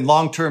 million in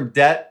long-term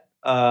debt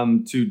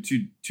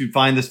to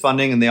find this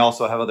funding, and they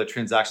also have other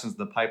transactions in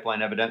the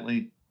pipeline,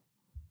 evidently.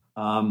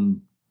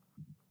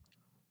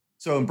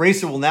 So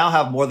Embracer will now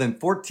have more than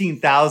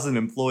 14,000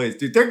 employees.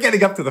 Dude, they're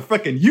getting up to the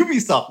freaking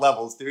Ubisoft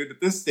levels, dude,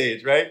 at this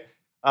stage, right?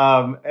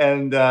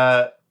 And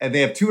they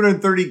have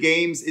 230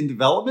 games in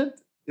development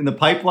in the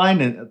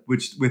pipeline, and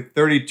with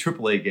 30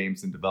 AAA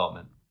games in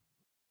development.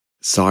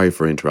 Sorry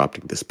for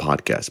interrupting this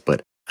podcast,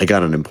 but I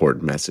got an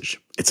important message.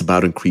 It's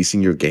about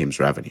increasing your game's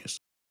revenues.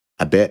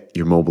 I bet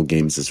your mobile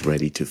games is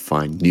ready to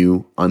find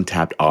new,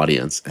 untapped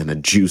audience and a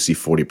juicy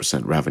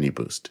 40% revenue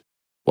boost.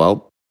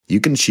 Well, you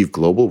can achieve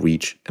global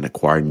reach and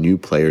acquire new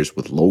players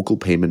with local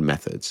payment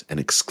methods and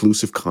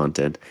exclusive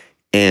content,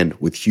 and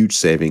with huge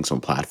savings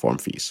on platform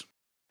fees.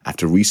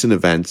 After recent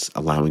events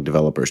allowing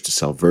developers to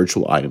sell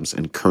virtual items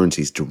and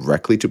currencies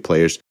directly to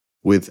players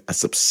with a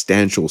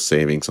substantial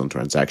savings on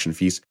transaction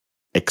fees,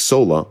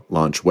 Xsolla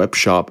launched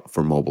WebShop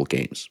for mobile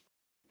games.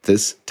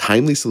 This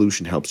timely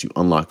solution helps you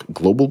unlock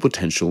global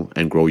potential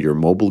and grow your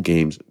mobile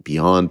games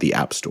beyond the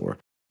App Store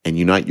and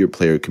unite your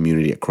player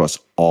community across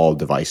all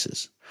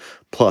devices.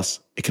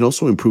 Plus, it can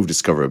also improve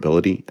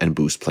discoverability and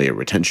boost player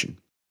retention.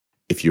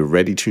 If you're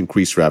ready to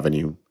increase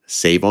revenue,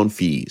 save on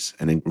fees,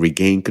 and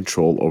regain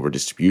control over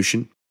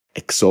distribution,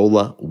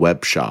 Xsolla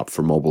WebShop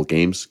for mobile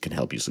games can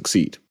help you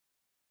succeed.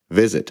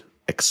 Visit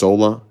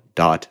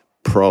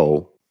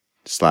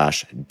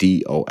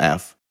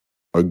xsolla.pro/DOF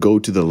or go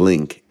to the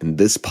link in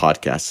this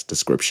podcast's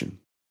description.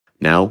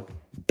 Now,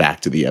 back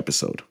to the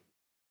episode.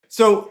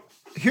 So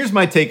here's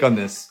my take on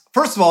this.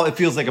 First of all, it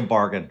feels like a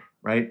bargain,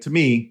 right? To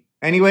me,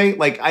 anyway.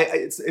 Like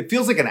it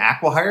feels like an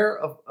acqui-hire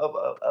of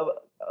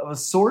a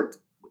sort.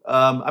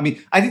 I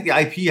mean, I think the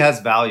IP has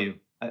value,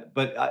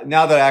 but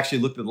now that I actually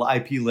looked at the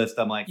IP list,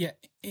 I'm like, yeah.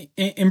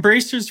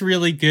 Embracer's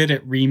really good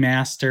at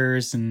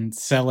remasters and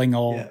selling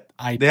old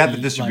IP. They have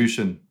the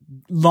distribution.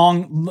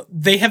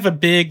 They have a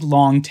big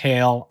long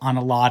tail on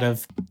a lot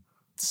of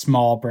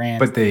small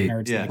brands. But they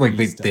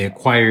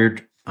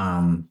acquired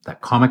that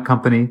comic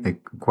company. They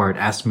acquired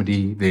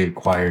Asmodee. They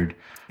acquired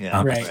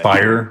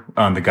Aspyr,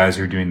 the guys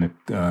who are doing the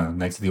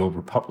Knights of the Old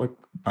Republic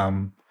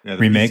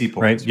remake,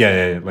 right?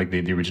 Yeah, like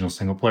the original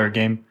single player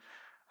game.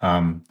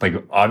 Like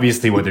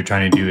obviously what they're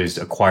trying to do is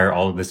acquire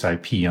all of this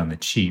IP on the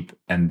cheap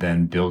and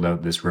then build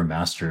out this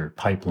remaster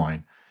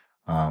pipeline,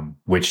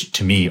 which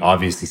to me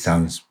obviously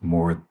sounds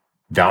more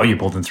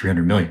valuable than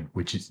 300 million,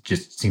 which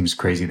just seems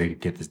crazy they could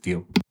get this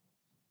deal.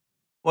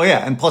 Well, yeah,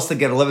 and plus they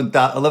get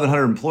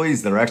 1,100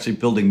 employees that are actually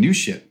building new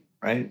shit,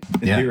 right? In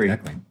theory,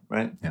 exactly.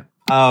 Right? Yeah.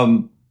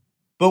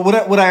 But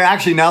what I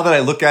actually, now that I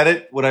look at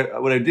it, what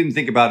I didn't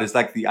think about is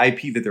like the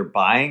IP that they're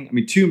buying. I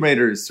mean, Tomb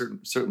Raider is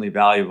certainly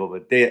valuable,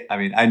 but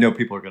I know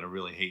people are going to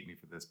really hate me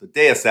for this, but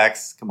Deus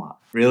Ex, come on,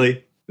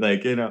 really?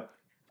 Like, you know,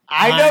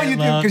 I know you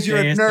do because you're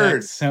a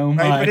nerd. So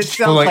much. Right? But it's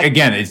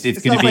again,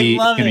 it's going to be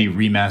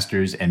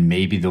remasters, and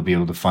maybe they'll be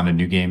able to fund a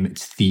new game.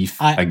 It's Thief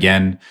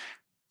again.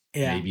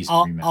 Yeah, maybe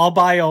I'll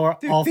buy all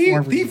four.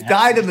 Thief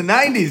died in the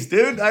 90s,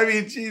 dude. I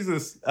mean,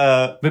 Jesus.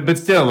 But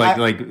still,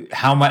 like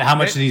how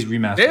much do these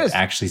remasters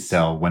actually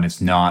sell when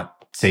it's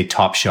not, say,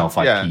 top shelf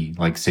IP,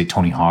 like say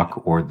Tony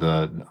Hawk or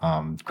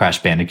the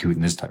Crash Bandicoot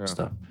and this type of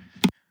stuff?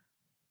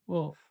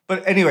 Well,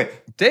 but anyway,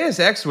 Deus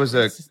Ex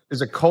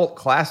is a cult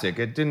classic.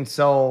 It didn't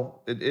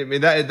sell. I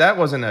mean, that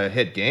wasn't a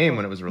hit game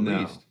when it was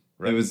released.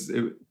 No, right?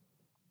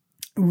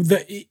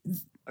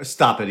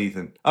 Stop it,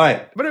 Ethan. All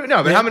right, but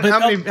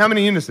how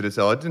many units did it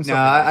sell? It didn't sell.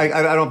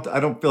 I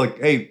don't feel like.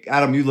 Hey,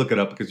 Adam, you look it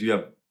up because you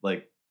have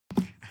like.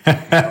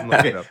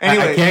 Okay. Anyway,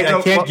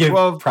 I can't give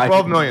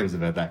 12 million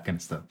about that kind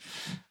of stuff.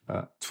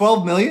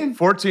 12 million?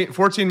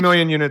 14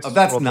 million units. Oh,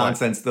 that's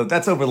nonsense, though.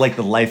 That's over like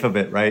the life of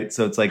it, right?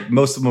 So it's like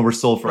most of them were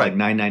sold for like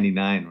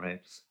 $9.99,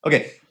 right?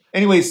 Okay.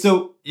 Anyway,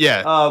 so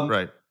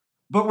right.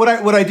 But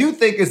what I do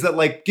think is that,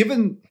 like,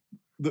 given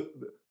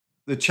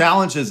the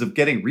challenges of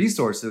getting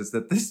resources,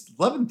 that this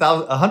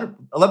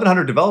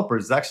 1,100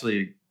 developers is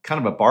actually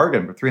kind of a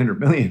bargain for 300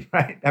 million,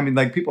 right? I mean,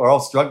 like, people are all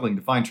struggling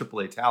to find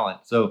AAA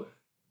talent, so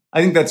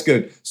I think that's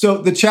good. So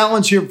the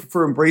challenge here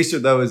for Embracer,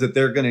 though, is that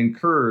they're going to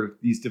incur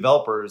these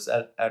developers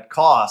at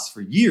cost for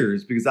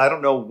years, because I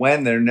don't know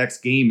when their next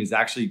game is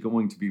actually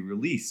going to be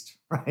released,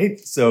 right?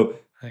 So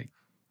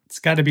it's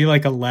got to be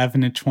like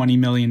 $11 to $20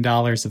 million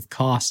of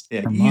cost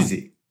per month.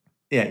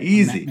 Yeah,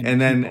 easy. And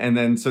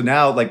then so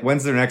now, like,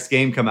 when's their next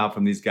game come out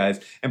from these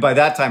guys? And by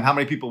that time, how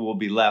many people will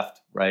be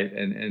left, right?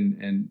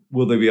 And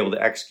will they be able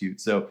to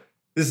execute? So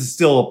this is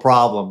still a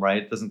problem,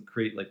 right? It doesn't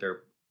create like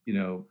their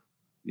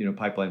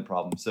pipeline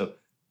problem.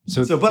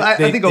 But I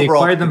think overall they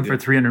acquired them for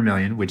 300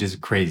 million, which is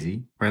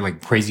crazy, right?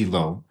 Like crazy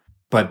low.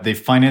 But they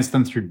financed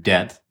them through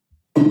debt.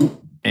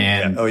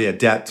 And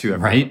debt too,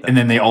 right? And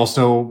then they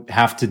also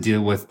have to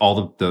deal with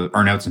all the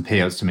earnouts and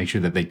payouts to make sure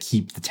that they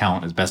keep the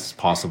talent as best as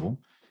possible.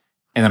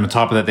 And then on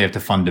top of that, they have to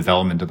fund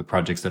development of the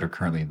projects that are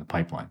currently in the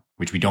pipeline,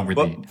 which we don't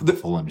really have a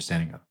full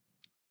understanding of.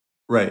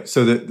 Right.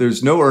 So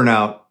there's no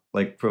earnout,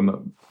 like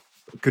from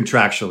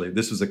contractually.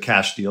 This was a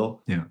cash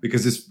deal,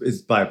 because this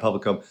is by a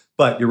public company.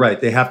 But you're right;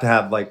 they have to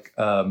have like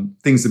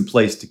things in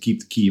place to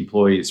keep the key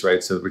employees,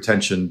 right? So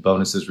retention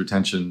bonuses,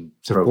 retention.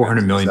 So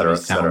 400 million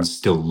sounds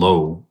still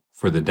low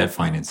for the debt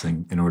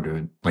financing in order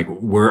to, like,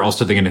 where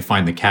else are they going to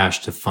find the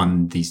cash to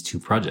fund these 2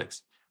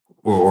 projects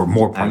or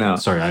more projects? I know.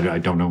 Sorry, I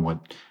don't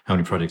know how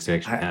many projects they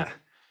actually have.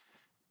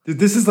 Dude,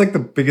 this is like the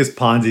biggest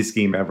Ponzi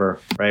scheme ever,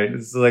 right?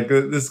 It's like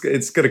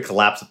it's going to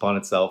collapse upon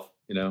itself,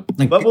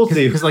 Like, but we'll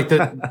see. Because like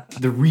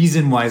the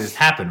reason why this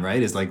happened,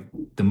 right, is like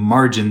the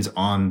margins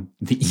on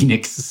the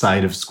Enix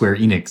side of Square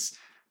Enix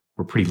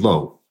were pretty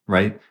low,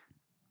 right?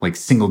 Like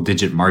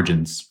single-digit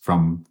margins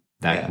from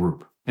that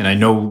group. And I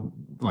know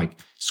like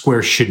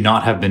Square should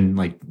not have been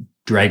like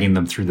dragging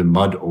them through the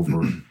mud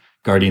over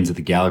Guardians of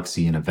the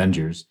Galaxy and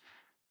Avengers,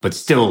 but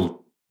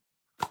still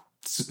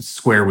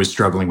Square was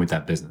struggling with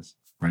that business,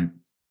 right?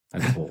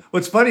 As a whole.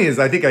 What's funny is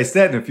I think I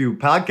said in a few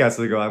podcasts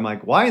ago, I'm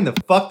like, why in the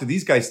fuck do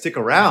these guys stick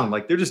around?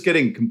 Like they're just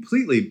getting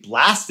completely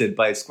blasted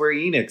by Square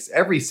Enix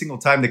every single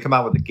time they come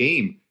out with a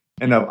game.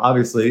 And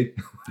obviously,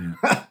 and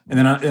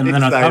then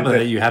on top of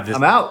that, you have this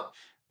I'm out.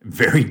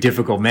 Very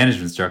difficult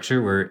management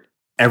structure where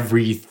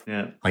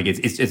like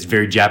it's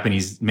very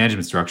Japanese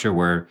management structure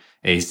where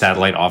a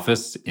satellite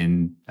office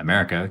in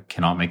America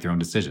cannot make their own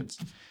decisions.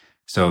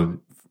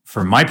 So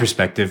from my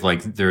perspective,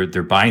 like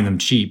they're buying them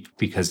cheap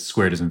because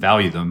Square doesn't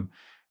value them.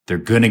 They're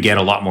going to get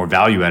a lot more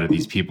value out of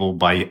these people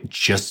by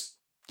just,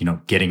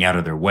 getting out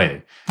of their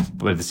way.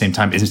 But at the same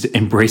time, is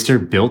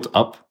Embracer built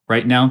up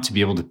right now to be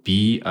able to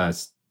be a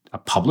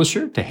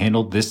publisher to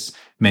handle this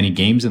many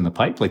games in the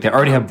pipe? Like they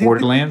already have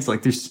Borderlands.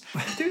 Like there's,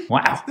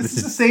 wow. This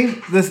is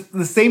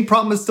the same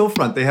problem as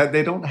Stillfront.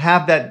 They don't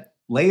have that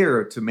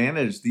layer to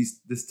manage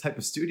this type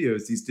of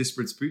studios, these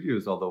disparate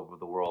studios all over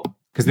the world.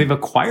 Because they've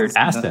acquired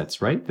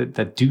assets, right?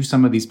 That do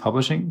some of these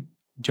publishing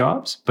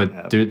jobs,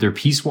 but they're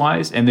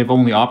piecewise, and they've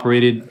only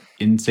operated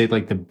in, say,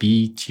 like the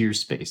B tier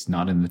space,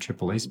 not in the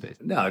AAA space.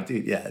 No,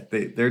 dude, yeah,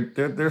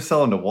 they're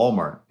selling to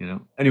Walmart,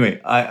 Anyway,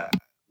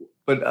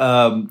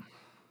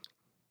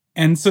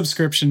 and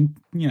subscription.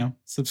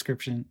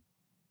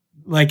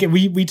 Like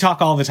we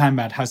talk all the time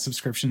about how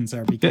subscriptions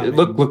are becoming.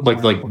 Look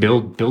like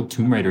build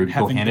Tomb Raider,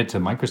 go hand it to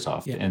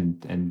Microsoft,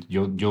 and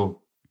you'll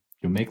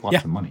make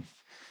lots of money.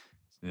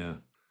 Yeah.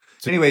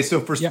 Anyway, so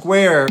for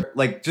Square,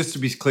 like just to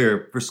be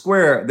clear, for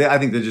Square, I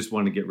think they just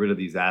wanted to get rid of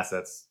these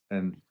assets,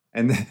 and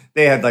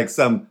they had like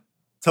some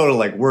total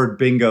like word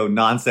bingo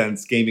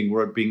nonsense, gaming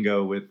word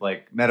bingo with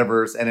like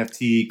metaverse,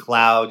 NFT,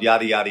 cloud,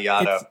 yada yada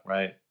yada,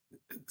 right?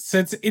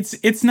 So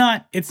it's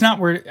not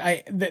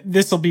where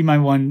this will be my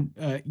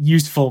one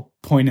useful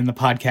point in the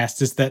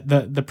podcast is that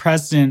the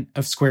president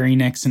of Square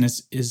Enix in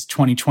his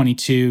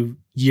 2022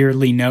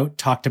 yearly note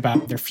talked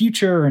about their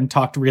future and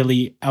talked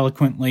really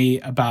eloquently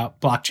about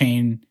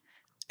blockchain,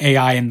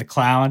 AI in the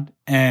cloud.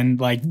 And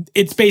like,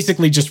 it's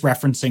basically just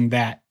referencing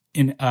that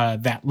in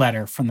that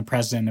letter from the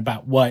president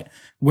about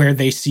where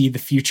they see the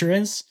future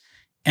is.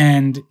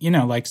 And,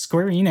 like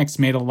Square Enix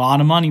made a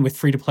lot of money with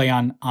free to play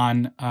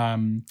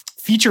on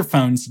feature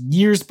phones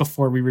years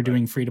before we were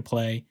doing free to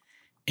play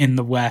in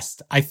the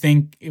West. I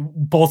think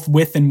both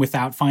with and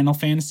without Final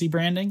Fantasy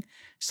branding.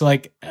 So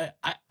like,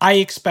 I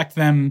expect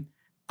them,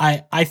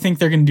 I think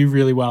they're going to do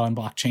really well in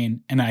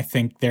blockchain. And I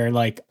think they're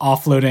like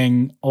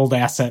offloading old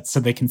assets so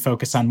they can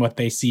focus on what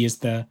they see as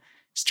the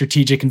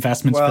strategic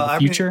investments for the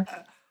future.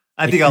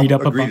 I think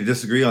I'll agree to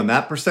disagree on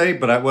that per se.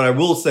 But what I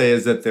will say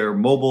is that their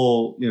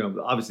mobile,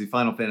 obviously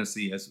Final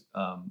Fantasy has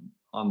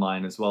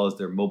online as well as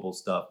their mobile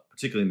stuff,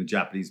 particularly in the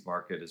Japanese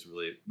market, has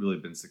really, really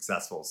been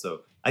successful. So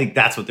I think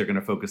that's what they're going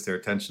to focus their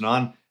attention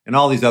on. And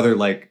all these other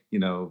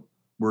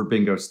word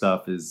bingo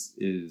stuff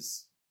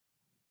is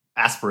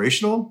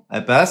aspirational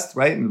at best,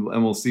 right? And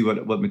we'll see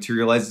what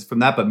materializes from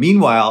that. But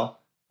meanwhile,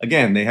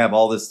 again, they have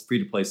all this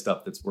free-to-play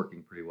stuff that's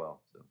working pretty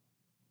well. So.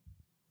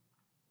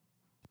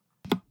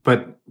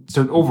 But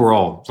so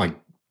overall, like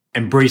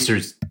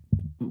Embracer's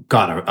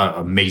got an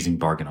amazing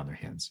bargain on their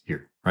hands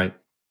here, right?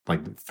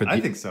 Like I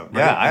think so. Right?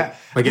 Yeah,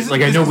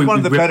 I know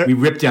we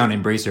ripped down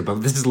Embracer, but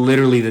this is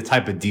literally the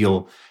type of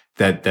deal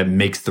that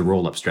makes the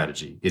roll-up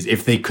strategy. Is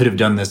if they could have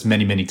done this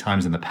many, many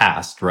times in the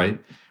past, right?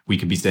 We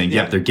could be saying,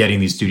 they're getting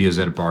these studios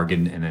at a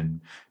bargain and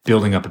then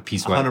building up a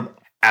piecewise.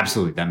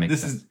 Absolutely, that makes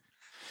sense. This is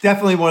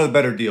definitely one of the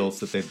better deals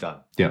that they've done.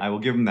 Yeah, I will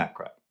give them that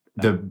credit.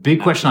 The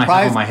big question I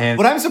have on my hands.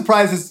 What I'm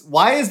surprised is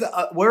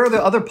where are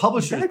the other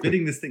publishers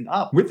bidding this thing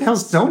up? Where the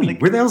hell's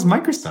Sony? Where the hell's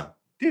Microsoft?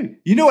 Dude,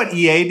 you know what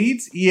EA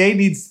needs? EA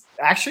needs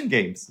action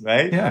games,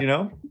 right?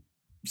 Yeah.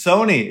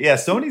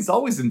 Sony's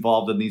always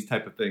involved in these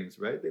type of things,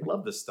 right? They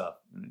love this stuff.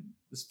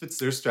 This fits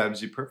their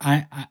strategy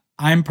perfectly.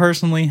 I'm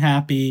personally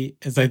happy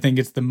as I think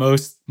it's the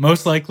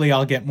most likely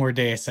I'll get more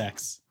Deus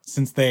Ex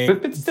since they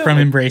from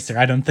Embracer.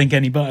 I don't think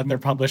any other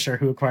publisher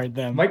who acquired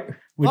them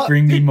would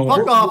bring me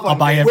more. I'll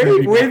buy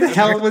every. Where the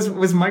hell was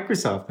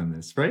Microsoft in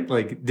this? Right?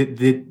 Like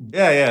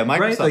Microsoft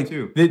right? Like,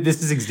 too.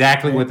 This is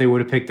exactly what they would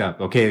have picked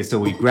up. Okay, so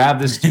we grab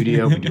the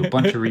studio, we do a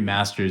bunch of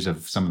remasters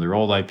of some of their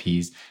old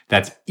IPs.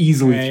 That's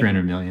easily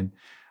 $300 million.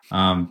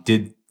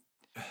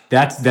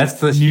 That's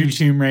the new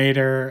Tomb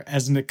Raider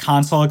as a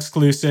console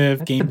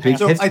exclusive Game Pass.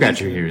 The big head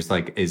scratcher here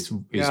is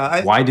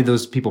why did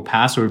those people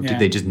pass, or did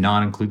they just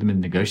not include them in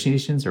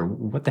negotiations, or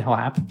what the hell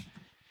happened?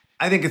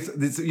 I think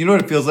it's you know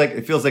what it feels like?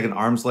 It feels like an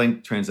arm's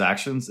length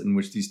transactions in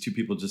which these two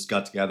people just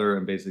got together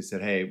and basically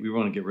said, hey, we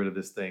want to get rid of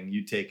this thing.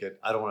 You take it.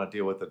 I don't want to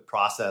deal with the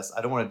process.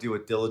 I don't want to deal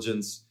with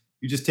diligence.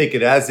 You just take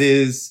it as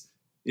is,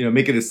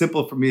 make it as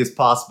simple for me as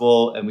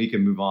possible and we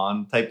can move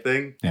on type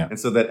thing. Yeah. And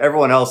so that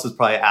everyone else is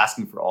probably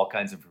asking for all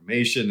kinds of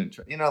information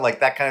and, like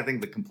that kind of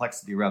thing, the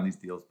complexity around these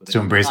deals. But so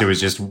Embracer was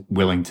just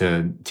willing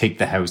to take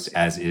the house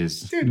as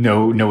is. Dude,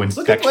 no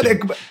inspection.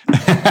 Look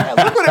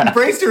what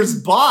Embracer's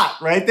bought,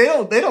 right? They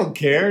don't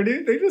care,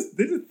 dude. They're just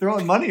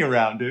throwing money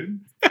around,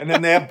 dude. And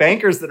then they have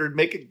bankers that are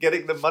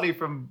getting the money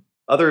from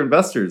other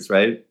investors,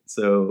 right?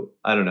 So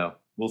I don't know.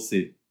 We'll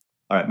see.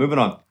 All right, moving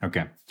on.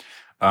 Okay.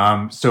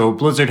 So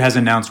Blizzard has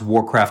announced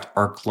Warcraft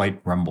Arclight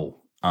Rumble.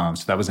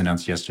 So that was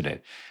announced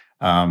yesterday.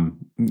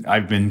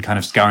 I've been kind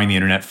of scouring the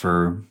internet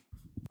for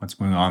what's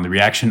going on. The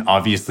reaction,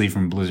 obviously,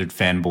 from Blizzard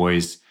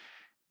fanboys,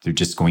 they're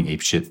just going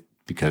apeshit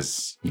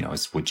because,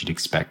 it's what you'd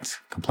expect.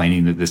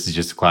 Complaining that this is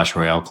just a Clash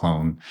Royale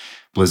clone.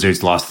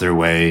 Blizzard's lost their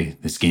way.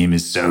 This game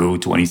is so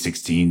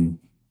 2016,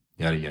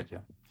 yada, yada,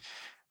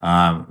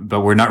 yada.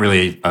 But we're not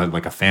really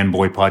like a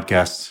fanboy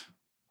podcast.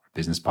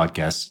 Business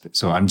podcast.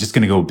 So I'm just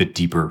going to go a bit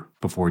deeper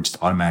before just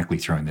automatically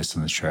throwing this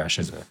in the trash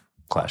as a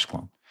Clash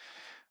clone.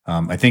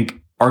 I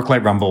think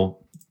Arclight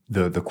Rumble,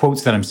 the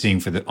quotes that I'm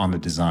seeing on the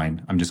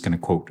design, I'm just going to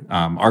quote.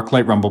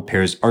 Arclight Rumble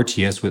pairs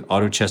RTS with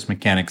auto chess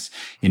mechanics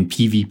in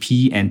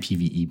PvP and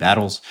PvE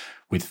battles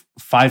with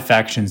 5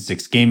 factions,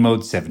 6 game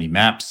modes, 70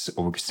 maps,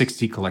 over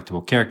 60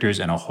 collectible characters,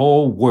 and a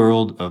whole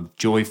world of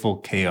joyful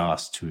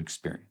chaos to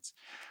experience.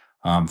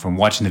 From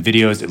watching the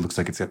videos, it looks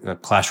like it's a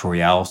Clash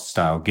Royale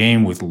style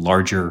game with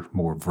larger,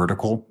 more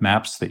vertical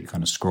maps that you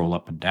kind of scroll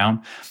up and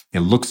down.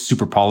 It looks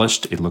super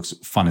polished. It looks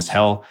fun as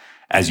hell,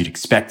 as you'd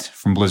expect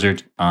from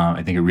Blizzard.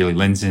 I think it really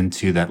lends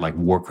into that like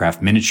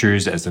Warcraft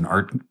miniatures as an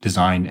art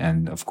design,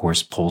 and of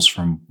course pulls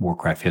from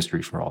Warcraft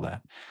history for all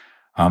that.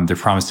 They're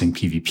promising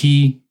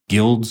PvP,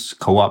 guilds,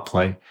 co-op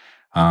play.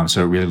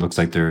 So it really looks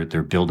like they're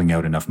building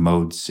out enough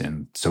modes,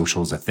 and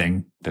social is a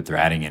thing that they're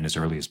adding in as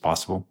early as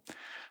possible.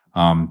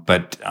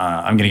 But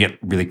I'm going to get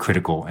really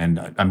critical, and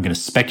I'm going to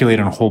speculate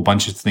on a whole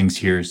bunch of things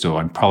here. So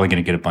I'm probably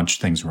going to get a bunch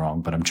of things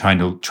wrong, but I'm trying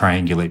to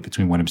triangulate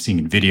between what I'm seeing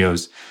in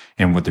videos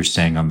and what they're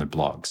saying on their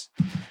blogs.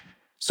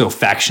 So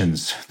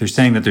factions, they're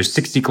saying that there's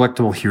 60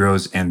 collectible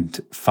heroes and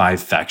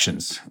 5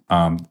 factions.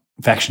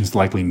 Factions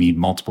likely need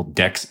multiple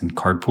decks and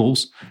card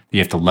pools. You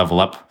have to level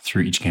up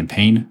through each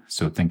campaign.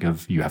 So think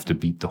of, you have to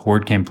beat the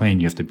Horde campaign,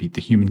 you have to beat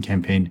the Human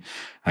campaign.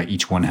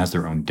 Each one has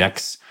their own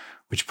decks,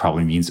 which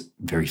probably means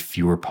very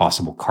fewer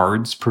possible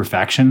cards per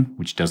faction,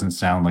 which doesn't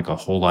sound like a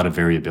whole lot of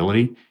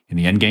variability in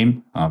the end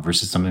game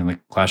versus something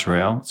like Clash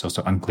Royale. It's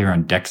also unclear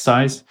on deck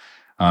size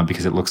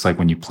because it looks like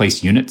when you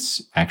place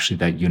units, actually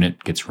that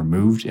unit gets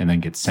removed and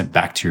then gets sent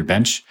back to your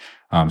bench.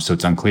 So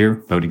it's unclear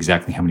about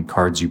exactly how many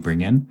cards you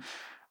bring in.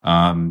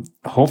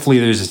 Hopefully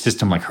there's a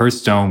system like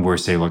Hearthstone where,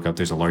 say, look up,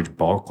 there's a large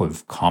bulk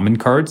of common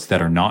cards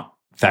that are not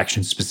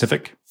faction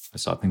specific. I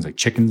saw things like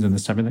chickens and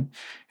this type of thing.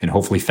 And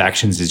hopefully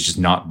factions is just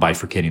not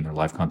bifurcating their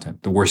live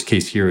content. The worst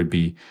case here would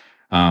be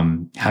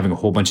having a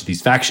whole bunch of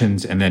these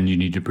factions, and then you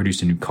need to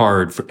produce a new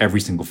card for every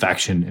single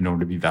faction in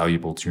order to be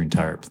valuable to your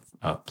entire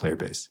player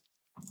base.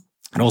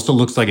 It also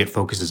looks like it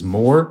focuses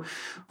more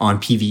on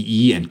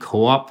PvE and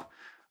co-op,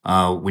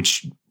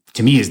 which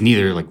to me is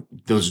neither. Like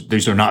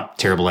those are not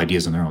terrible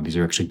ideas on their own. These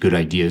are actually good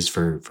ideas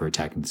for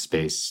attacking the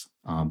space.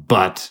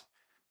 But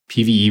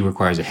PvE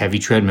requires a heavy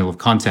treadmill of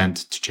content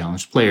to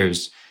challenge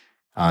players,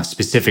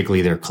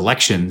 specifically their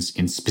collections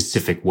in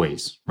specific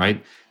ways,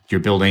 right?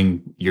 You're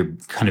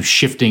kind of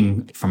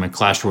shifting from a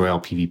Clash Royale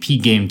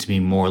PvP game to be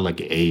more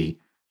like a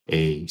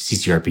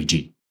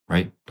CCRPG,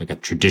 right? Like a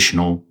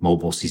traditional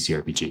mobile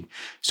CCRPG.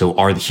 So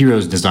are the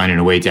heroes designed in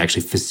a way to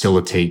actually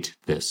facilitate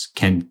this?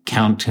 Can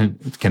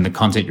the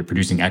content you're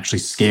producing actually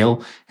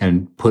scale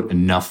and put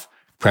enough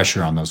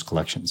pressure on those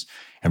collections?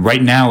 And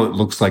right now it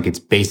looks like it's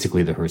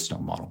basically the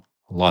Hearthstone model.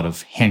 A lot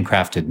of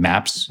handcrafted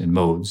maps and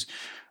modes,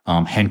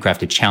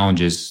 handcrafted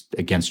challenges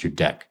against your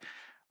deck.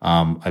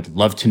 I'd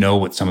love to know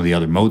what some of the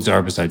other modes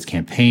are besides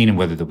campaign and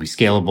whether they'll be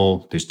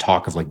scalable. There's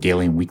talk of like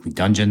daily and weekly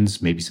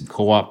dungeons, maybe some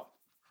co-op.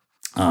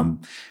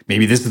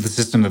 Maybe this is the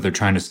system that they're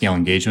trying to scale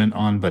engagement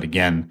on. But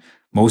again,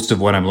 most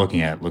of what I'm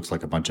looking at looks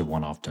like a bunch of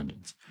one-off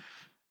dungeons.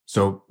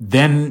 So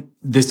then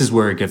this is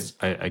where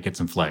I get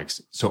some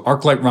flags. So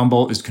Arclight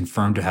Rumble is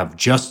confirmed to have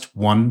just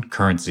one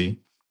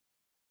currency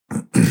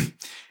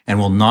and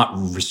will not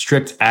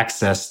restrict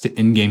access to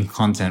in-game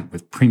content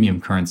with premium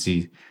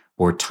currency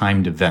or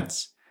timed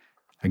events.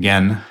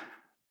 Again,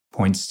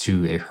 points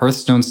to a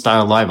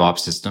Hearthstone-style live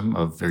ops system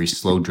of very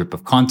slow drip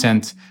of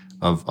content,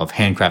 of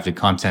handcrafted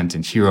content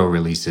and hero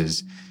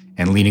releases,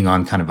 and leaning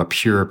on kind of a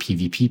pure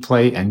PvP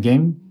play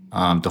endgame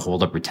to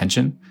hold up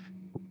retention.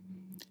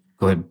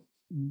 Go ahead.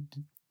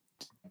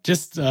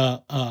 Just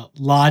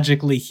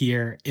logically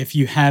here, if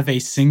you have a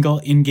single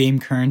in-game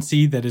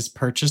currency that is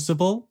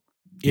purchasable,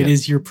 it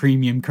is your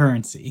premium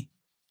currency.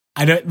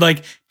 I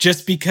don't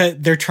just because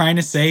they're trying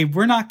to say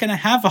we're not going to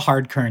have a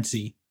hard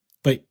currency.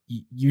 but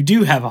you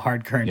do have a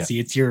hard currency.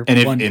 It's your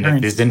and one if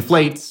currency. this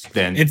inflates,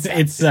 then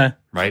it's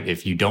right.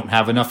 If you don't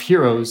have enough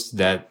heroes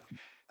that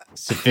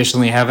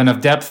sufficiently have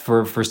enough depth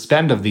for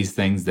spend of these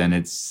things, then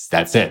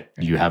that's it.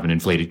 You have an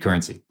inflated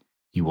currency.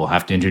 You will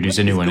have to introduce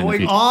a new one in the Going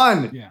future.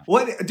 on? Yeah.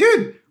 What,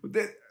 dude?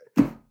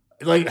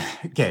 Like,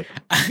 okay,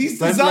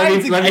 These let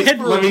designs me exist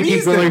for a keep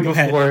reason. going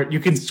before you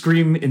can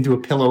scream into a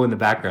pillow in the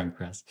background,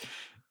 Chris.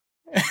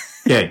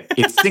 Okay,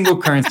 its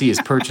single currency is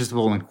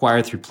purchasable and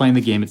acquired through playing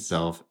the game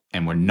itself,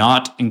 and we're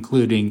not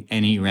including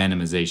any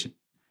randomization.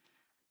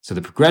 So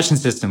the progression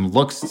system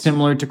looks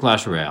similar to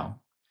Clash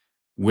Royale,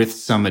 with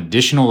some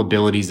additional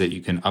abilities that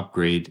you can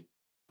upgrade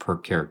per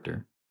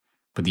character.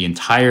 But the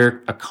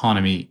entire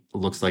economy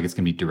looks like it's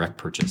going to be direct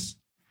purchase.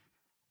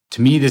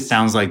 To me, this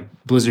sounds like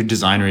Blizzard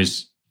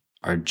designers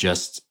are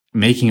just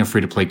making a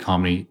free-to-play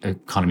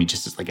economy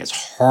just as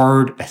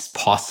hard as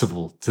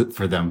possible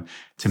for them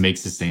to make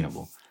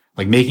sustainable.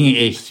 Like making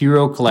a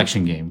hero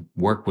collection game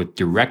work with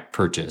direct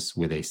purchase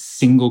with a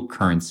single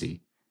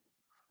currency.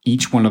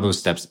 Each one of those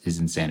steps is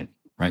insanity,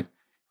 right?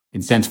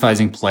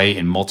 Incentivizing play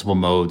in multiple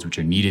modes, which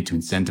are needed to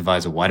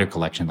incentivize a wider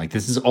collection. Like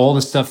this is all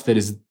the stuff that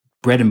is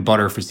bread and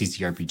butter for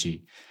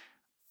CCRPG.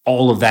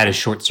 All of that is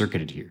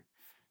short-circuited here.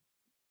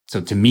 So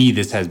to me,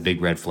 this has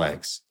big red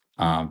flags.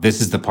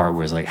 This is the part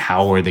where it's like,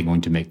 how are they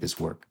going to make this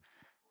work?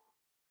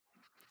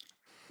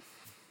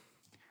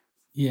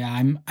 Yeah,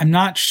 I'm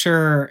not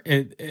sure.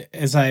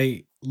 As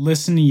I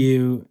listen to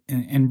you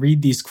and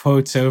read these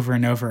quotes over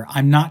and over,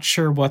 I'm not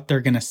sure what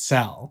they're going to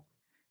sell.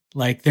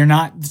 Like they're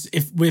not,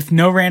 if with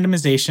no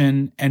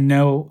randomization and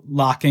no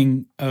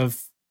locking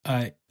of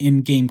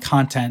in-game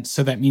content.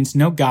 So that means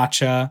no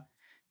gacha.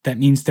 That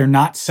means they're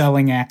not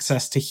selling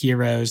access to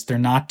heroes. They're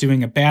not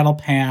doing a battle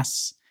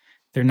pass.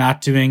 They're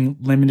not doing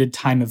limited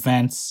time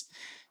events.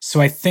 So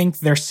I think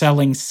they're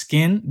selling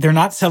skin. They're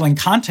not selling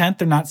content.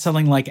 They're not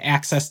selling like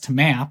access to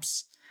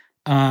maps.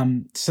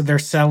 So they're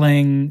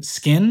selling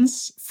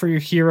skins for your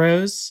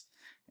heroes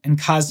and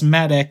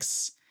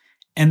cosmetics.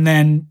 And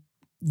then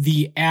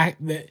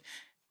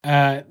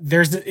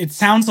it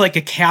sounds like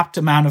a capped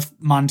amount of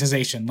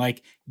monetization.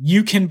 Like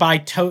you can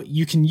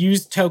you can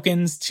use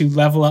tokens to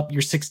level up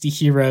your 60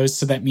 heroes.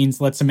 So that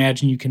means, let's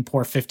imagine you can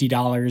pour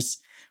 $50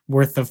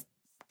 worth of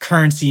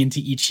currency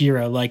into each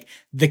hero. Like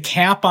the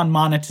cap on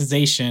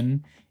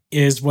monetization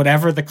is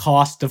whatever the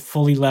cost of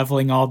fully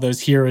leveling all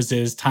those heroes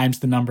is times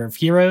the number of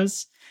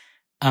heroes.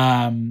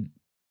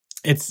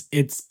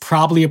 It's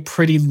probably a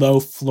pretty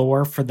low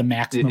floor for the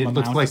maximum amount.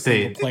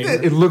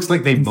 It looks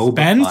like they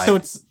mobilized so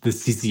it's the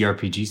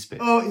CCRPG space.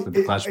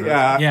 The Clash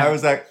Royale. yeah, I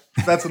was like,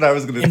 that's what I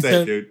was going to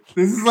say, dude.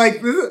 This is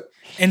like this.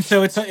 And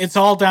so it's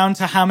all down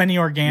to how many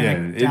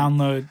organic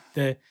download.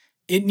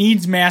 It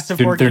needs massive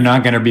organic. They're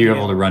not going to be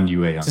able to run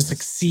UA on to this.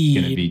 succeed.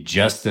 It's going to be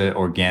just the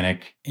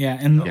organic. Yeah,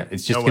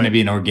 it's just going to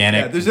be an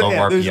organic low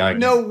RPI. There's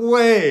no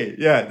way.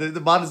 Yeah, the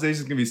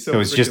monetization is going to be so. So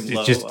it's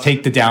just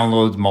take the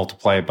downloads,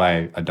 multiply it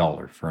by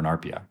 $1 for an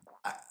RPI.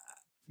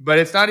 But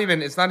it's not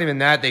even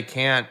that they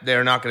can't.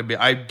 They're not going to be.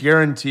 I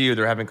guarantee you,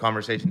 they're having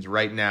conversations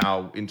right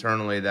now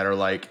internally that are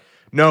like,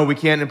 no, we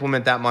can't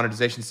implement that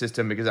monetization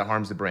system because it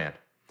harms the brand.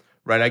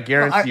 Right? I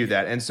guarantee you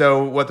that. And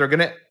so what they're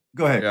going to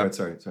go ahead. Yeah.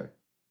 Go ahead. Sorry.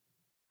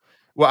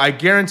 Well, I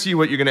guarantee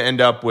what you're going to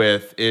end up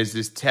with is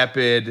this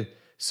tepid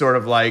sort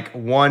of like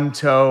one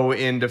toe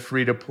into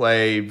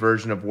free-to-play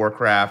version of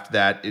Warcraft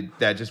that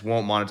just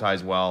won't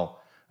monetize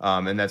well,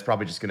 and that's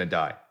probably just going to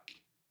die.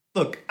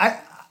 Look,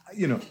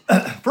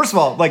 first of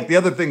all, like the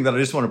other thing that I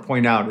just want to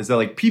point out is that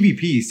like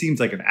PvP seems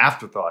like an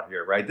afterthought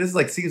here, right? This is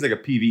like seems like a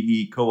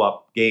PvE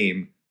co-op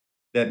game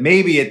that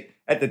maybe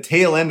at the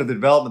tail end of the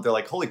development they're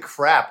like, holy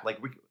crap, like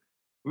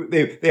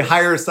they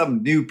hire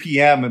some new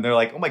PM and they're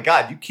like, oh my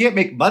God, you can't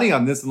make money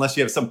on this unless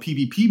you have some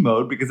PvP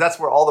mode because that's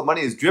where all the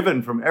money is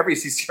driven from every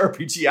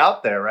CCRPG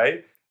out there,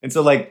 right? And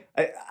so like,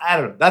 I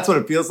don't know, that's what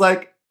it feels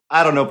like.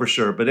 I don't know for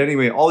sure. But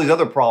anyway, all these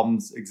other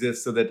problems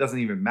exist so that doesn't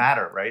even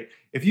matter, right?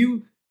 If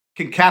you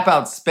can cap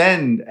out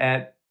spend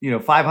at,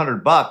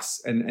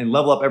 $500 and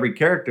level up every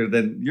character,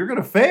 then you're going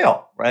to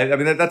fail, right? I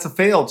mean, that's a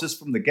fail just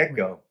from the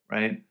get-go,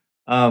 right?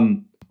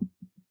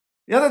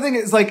 The other thing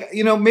is like,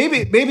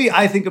 maybe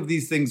I think of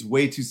these things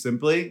way too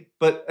simply,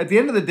 but at the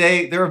end of the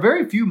day, there are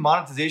very few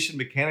monetization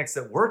mechanics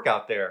that work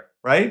out there,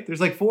 right?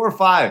 There's like 4 or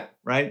 5,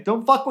 right?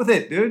 Don't fuck with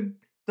it, dude.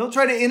 Don't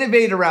try to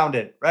innovate around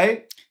it,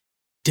 right?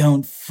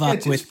 Don't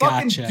fuck with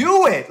fucking gacha.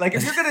 Do it. Like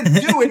if you're going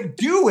to do it,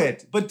 do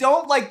it. But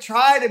don't like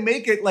try to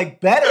make it like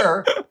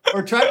better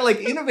or try to like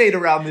innovate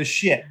around this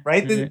shit,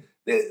 right?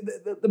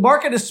 The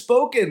market has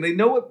spoken. They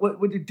know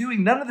what you're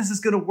doing. None of this is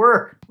going to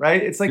work,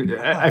 right? It's like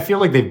I feel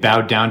like they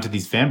bowed down to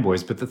these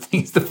fanboys, but the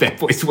thing is, the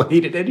fanboys will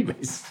hate it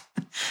anyways.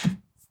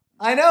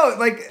 I know,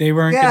 like they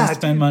weren't going to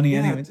spend money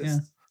anyways.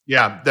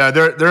 Yeah,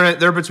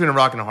 they're between a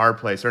rock and a hard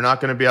place. They're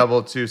not going to be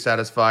able to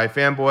satisfy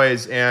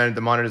fanboys, and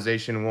the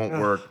monetization won't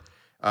work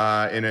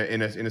in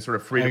a sort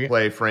of free to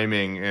play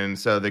framing. And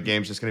so the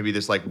game's just going to be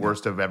this like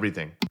worst of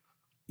everything.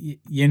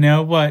 You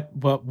know what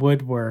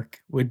would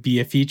work would be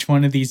if each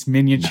one of these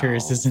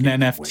miniatures is an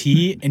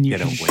NFT and you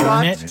can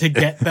burn it to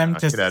get them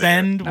to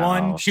send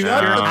one to your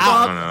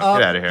house.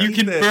 Get out of here. You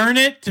can burn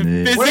it to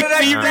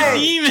physically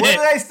redeem it. What did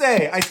I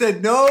say? I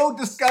said no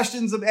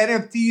discussions of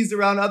NFTs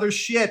around other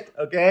shit,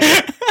 okay?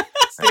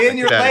 Stay in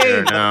your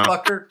lane,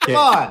 motherfucker. Come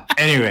on.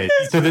 Anyway,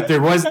 so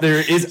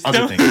there is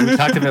other things. We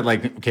talked about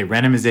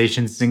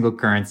randomization, single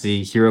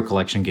currency, hero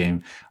collection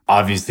game,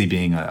 obviously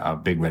being a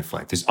big red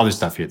flag. There's other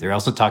stuff here. They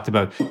also talked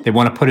about they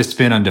want to put a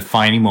spin on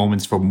defining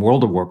moments from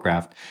World of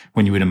Warcraft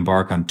when you would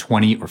embark on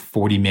 20 or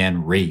 40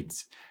 man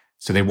raids.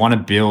 So they want to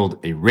build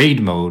a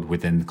raid mode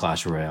within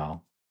Clash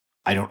Royale.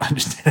 I don't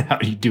understand how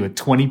you do a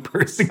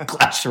 20-person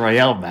Clash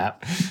Royale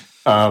map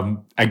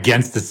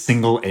against a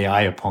single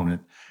AI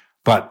opponent.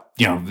 But,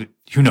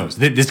 who knows?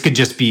 This could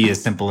just be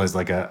as simple as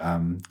like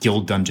a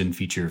guild dungeon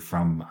feature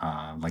from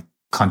like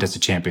Contest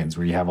of Champions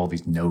where you have all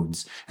these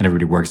nodes and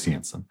everybody works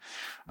against them.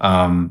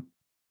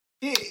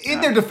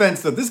 In their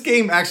defense, though, this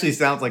game actually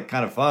sounds like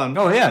kind of fun.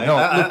 Oh, yeah. No,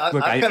 I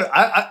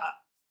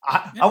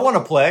want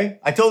to play.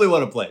 I totally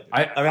want to play.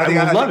 I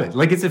would love it.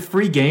 Like, it's a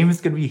free game.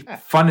 It's going to be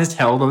fun as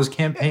hell. Those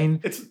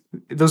campaigns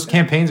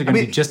are going to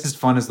be just as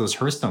fun as those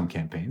Hearthstone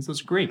campaigns.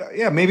 Those are great.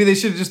 Yeah, maybe they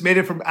should have just made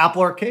it from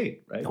Apple Arcade,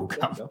 right? Oh,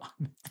 come on.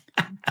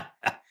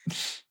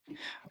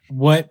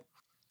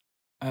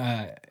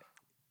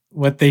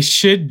 What they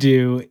should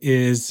do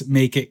is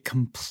make it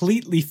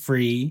completely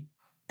free,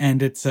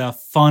 and it's a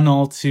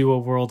funnel to a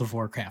World of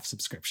Warcraft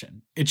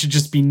subscription. It should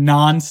just be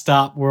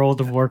nonstop World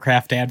of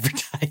Warcraft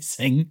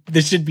advertising.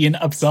 This should be an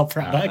upsell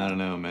product. I don't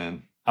know,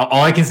 man.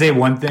 All I can say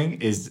one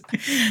thing is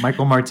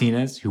Michael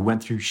Martinez, who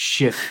went through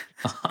shit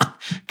on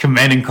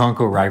Command &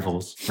 Conquer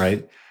Rivals,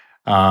 right?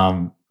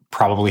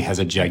 Probably has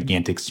a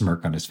gigantic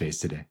smirk on his face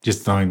today,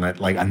 just knowing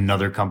that like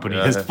another company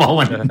has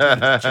fallen into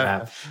the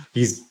trap.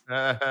 He's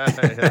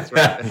that's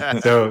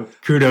right. So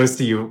kudos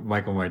to you,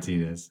 Michael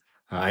Martinez.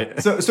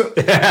 So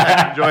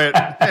enjoy it.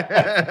 All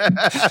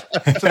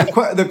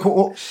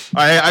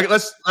right,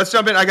 let's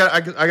jump in. I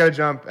got to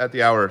jump at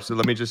the hour, so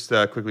let me just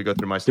quickly go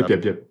through my stuff.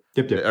 Yep.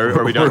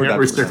 Are we done here?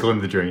 We're circling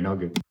the drain. All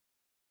good.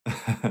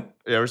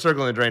 Yeah, we're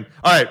circling the drain.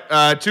 All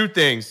right, two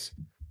things.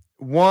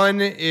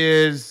 One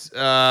is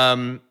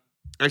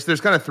actually,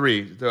 there's kind of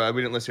three. So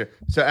we didn't list here.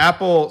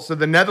 So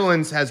the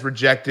Netherlands has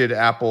rejected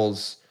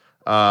Apple's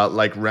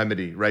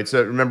remedy, right?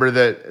 So remember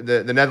that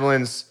the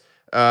Netherlands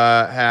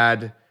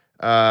had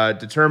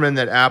determined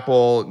that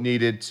Apple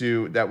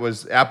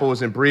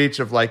was in breach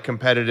of like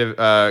competitive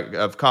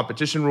of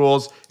competition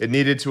rules. It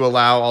needed to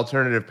allow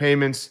alternative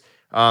payments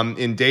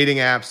in dating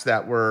apps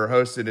that were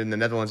hosted in the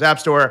Netherlands App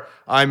Store.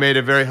 I made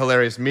a very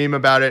hilarious meme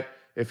about it.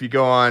 If you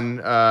go on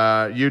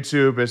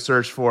YouTube and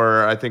search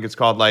for, I think it's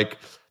called like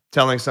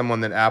telling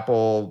someone that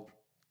Apple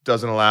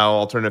doesn't allow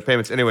alternative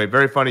payments. Anyway,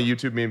 very funny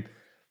YouTube meme.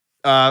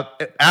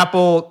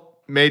 Apple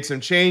made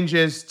some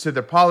changes to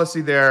the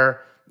policy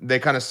there. They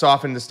kind of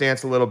softened the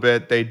stance a little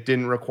bit. They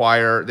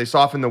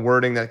softened the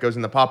wording that goes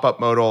in the pop-up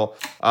modal.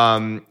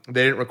 They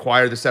didn't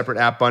require the separate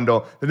app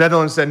bundle. The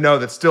Netherlands said, no,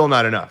 that's still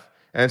not enough.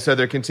 And so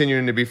they're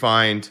continuing to be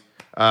fined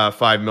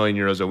 5 million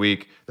euros a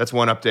week. That's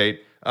one update.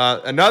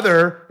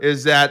 Another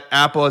is that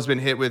Apple has been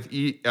hit with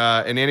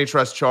an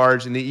antitrust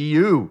charge in the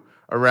EU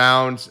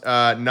around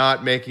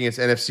not making its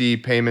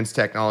NFC payments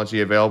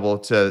technology available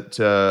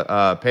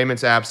to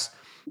payments apps.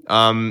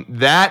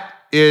 That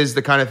is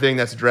the kind of thing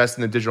that's addressed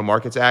in the Digital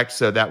Markets Act.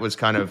 So that was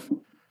kind of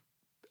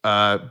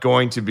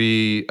going to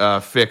be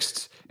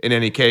fixed in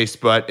any case.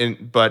 But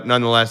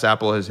nonetheless,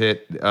 Apple's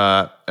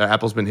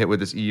been hit with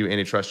this EU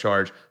antitrust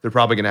charge. They're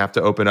probably going to have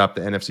to open up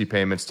the NFC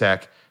payments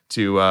tech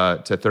to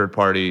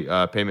third-party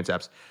payments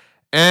apps.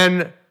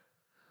 And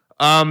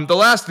the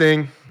last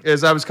thing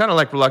is I was kind of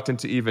like reluctant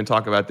to even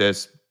talk about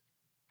this,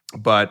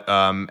 but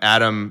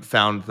Adam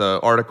found the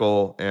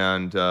article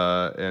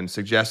and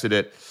suggested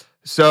it.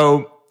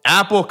 So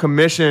Apple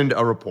commissioned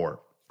a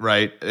report,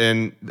 right?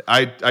 And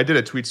I did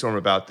a tweet storm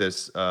about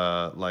this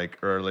like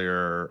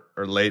earlier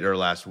or later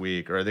last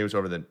week, or I think it was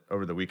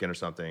over the weekend or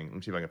something. Let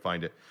me see if I can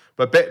find it.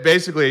 But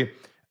basically,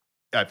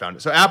 I found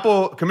it. So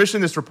Apple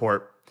commissioned this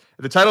report.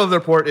 The title of the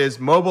report is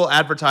Mobile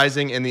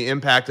Advertising and the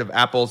Impact of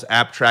Apple's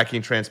App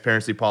Tracking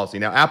Transparency Policy.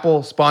 Now,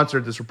 Apple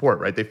sponsored this report,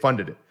 right? They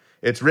funded it.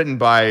 It's written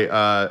by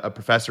a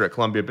professor at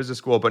Columbia Business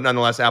School, but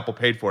nonetheless, Apple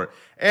paid for it.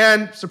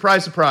 And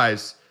surprise,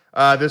 surprise,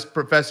 this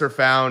professor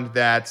found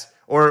that,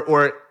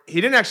 or he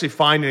didn't actually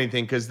find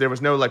anything because there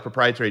was no like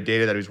proprietary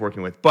data that he was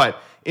working with.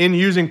 But in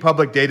using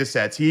public data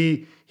sets,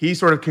 he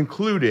sort of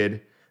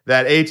concluded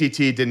that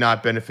ATT did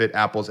not benefit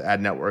Apple's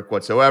ad network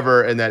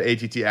whatsoever, and that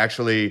ATT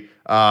actually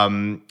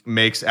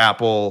makes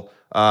Apple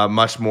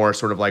much more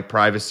sort of like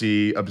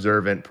privacy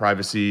observant,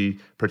 privacy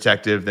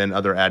protective than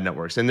other ad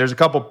networks. And there's a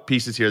couple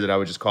pieces here that I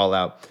would just call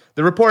out.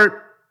 The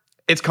report,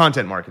 it's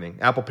content marketing.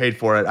 Apple paid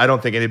for it. I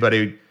don't think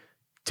anybody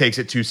takes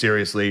it too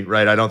seriously,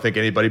 right? I don't think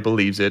anybody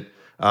believes it.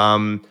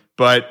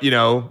 But,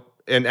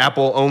 and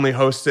Apple only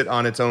hosts it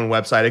on its own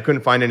website. I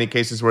couldn't find any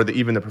cases where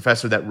even the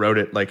professor that wrote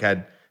it like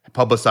had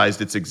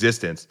publicized its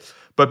existence.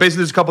 But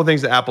basically, there's a couple of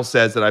things that Apple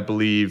says that I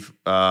believe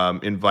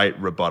invite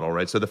rebuttal,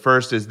 right? So the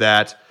first is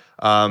that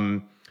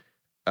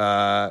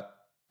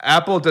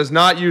Apple does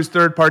not use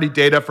third-party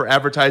data for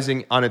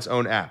advertising on its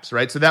own apps,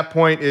 right? So that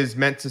point is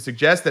meant to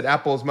suggest that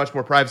Apple is much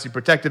more privacy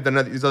protected than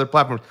these other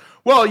platforms.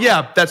 Well,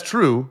 yeah, that's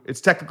true. It's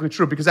technically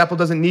true because Apple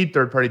doesn't need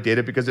third-party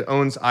data because it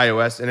owns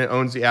iOS and it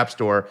owns the App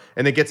Store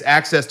and it gets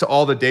access to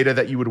all the data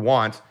that you would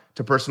want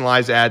to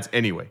personalize ads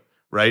anyway,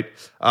 right?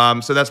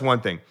 So that's one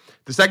thing.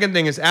 The second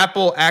thing is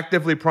Apple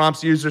actively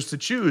prompts users to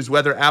choose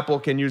whether Apple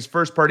can use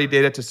first-party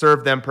data to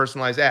serve them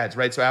personalized ads,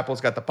 right? So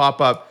Apple's got the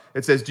pop-up.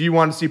 It says, do you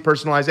want to see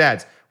personalized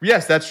ads?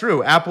 Yes, that's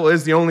true. Apple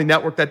is the only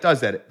network that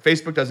does that.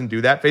 Facebook doesn't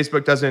do that.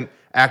 Facebook doesn't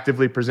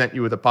actively present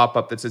you with a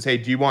pop-up that says, hey,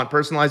 do you want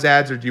personalized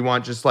ads or do you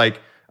want just like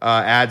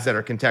ads that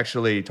are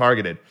contextually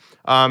targeted?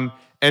 And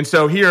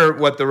so here,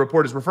 what the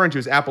report is referring to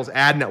is Apple's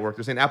ad network.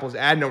 They're saying Apple's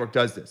ad network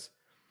does this,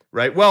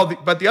 right? Well,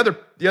 but the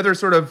other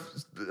sort of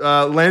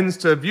lens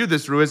to view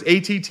this through is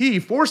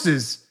ATT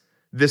forces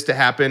this to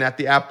happen at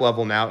the app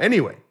level now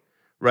anyway.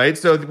 Right?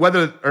 So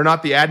whether or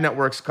not the ad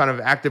networks kind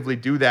of actively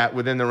do that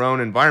within their own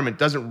environment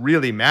doesn't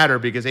really matter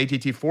because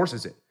ATT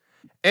forces it.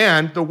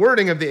 And the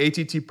wording of the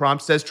ATT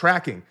prompt says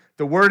tracking.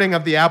 The wording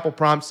of the Apple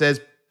prompt says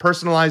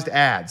personalized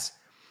ads.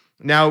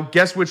 Now,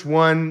 guess which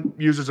one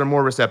users are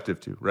more receptive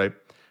to, right?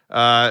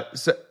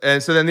 So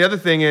then the other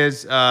thing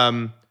is,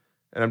 and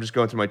I'm just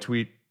going through my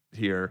tweet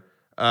here,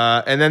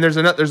 and then there's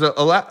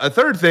a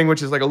third thing,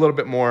 which is like a little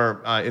bit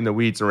more in the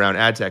weeds around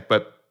ad tech,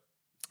 but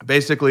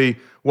basically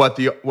what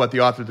the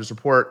author of this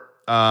report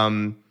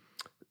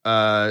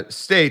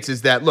states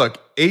is that, look,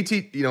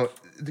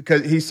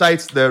 because he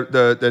cites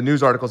the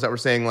news articles that were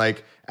saying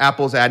like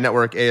Apple's ad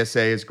network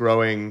ASA is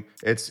growing,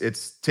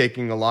 it's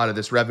taking a lot of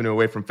this revenue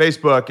away from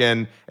Facebook,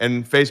 and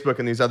Facebook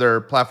and these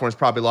other platforms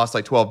probably lost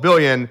like $12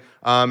 billion,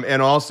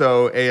 and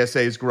also ASA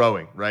is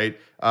growing, right?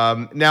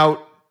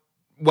 Now,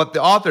 what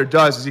the author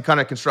does is he kind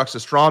of constructs a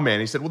straw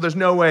man. He said, well, there's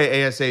no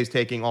way ASA is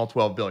taking all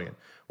 $12 billion.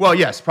 Well,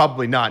 yes,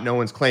 probably not. No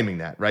one's claiming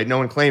that, right? No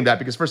one claimed that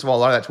because, first of all,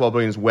 a lot of that $12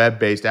 billion is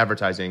web-based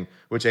advertising,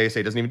 which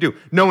ASA doesn't even do.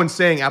 No one's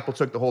saying Apple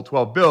took the whole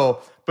 $12 billion,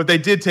 but they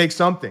did take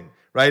something,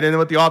 right? And then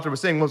what the author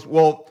was saying was,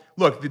 well,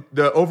 look,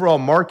 the overall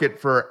market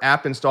for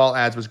app install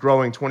ads was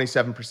growing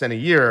 27% a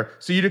year,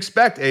 so you'd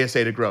expect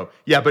ASA to grow.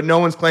 Yeah, but no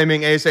one's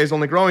claiming ASA is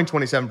only growing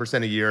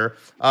 27% a year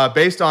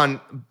based on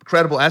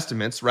credible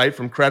estimates, right,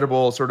 from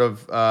credible sort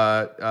of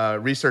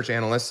research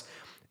analysts.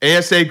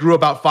 ASA grew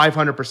about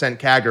 500%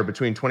 CAGR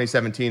between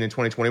 2017 and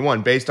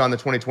 2021 based on the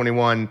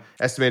 2021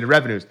 estimated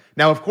revenues.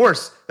 Now, of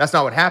course, that's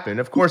not what happened.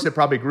 Of course, it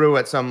probably grew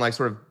at some like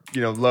sort of,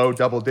 low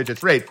double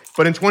digits rate.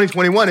 But in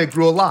 2021, it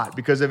grew a lot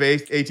because of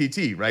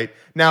ATT, right?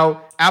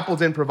 Now, Apple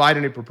didn't provide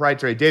any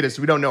proprietary data,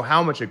 so we don't know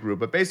how much it grew.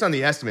 But based on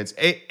the estimates,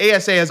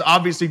 ASA has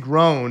obviously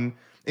grown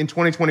in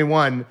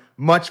 2021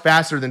 much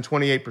faster than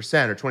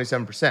 28% or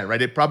 27%,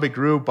 right? It probably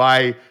grew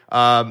by,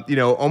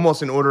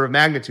 almost an order of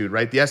magnitude,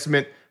 right? The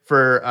estimate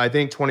for, I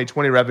think,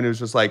 2020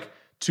 revenues was like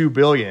 $2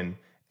 billion,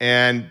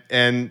 and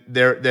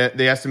the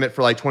estimate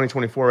for like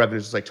 2024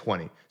 revenues was like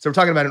 20. So we're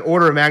talking about an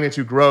order of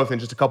magnitude growth in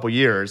just a couple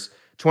years.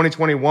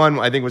 2021,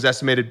 I think, was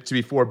estimated to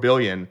be $4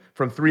 billion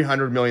from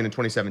 $300 million in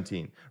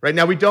 2017. Right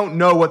now, we don't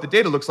know what the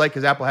data looks like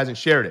because Apple hasn't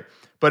shared it.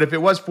 But if it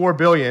was $4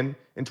 billion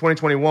in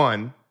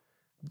 2021,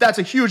 that's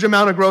a huge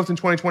amount of growth in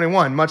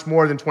 2021, much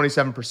more than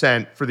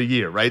 27% for the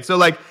year, right? So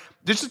like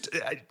this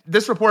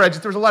report,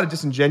 there was a lot of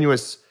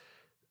disingenuous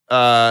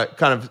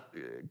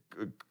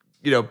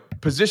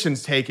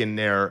positions taken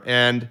there.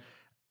 And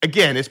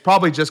again, it's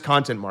probably just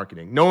content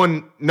marketing. No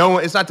one,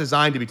 it's not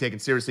designed to be taken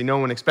seriously. No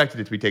one expected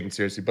it to be taken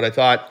seriously. But I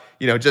thought,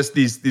 just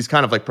these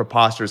kind of like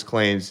preposterous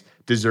claims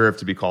deserve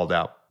to be called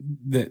out.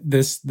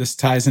 This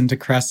ties into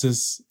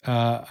Kress's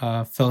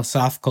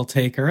philosophical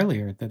take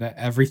earlier that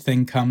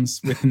everything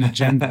comes with an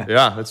agenda.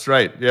 Yeah, that's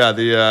right. Yeah,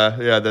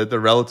 the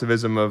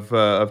relativism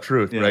of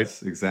truth, yes,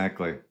 right?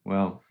 Exactly.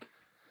 Well,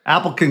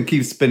 Apple can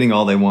keep spinning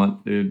all they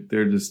want.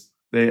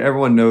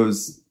 Everyone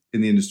knows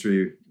in the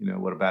industry,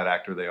 what a bad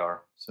actor they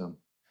are. So it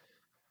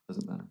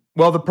doesn't matter.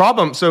 Well,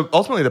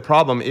 ultimately the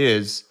problem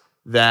is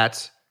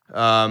that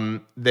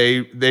they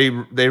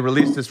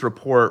released this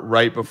report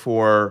right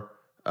before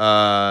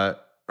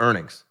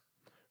earnings,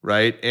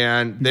 right?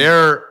 And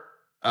their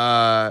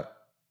let's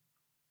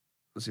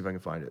see if I can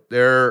find it.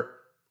 Their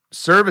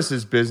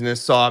services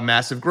business saw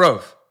massive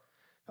growth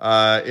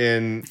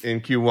in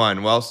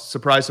Q1. Well,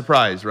 surprise,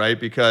 surprise, right?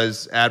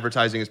 Because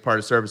advertising is part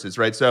of services,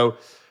 right? So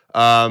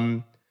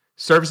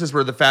services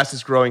were the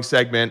fastest growing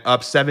segment,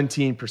 up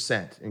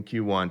 17% in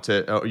Q1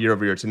 to year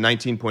over year to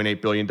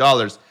 $19.8 billion.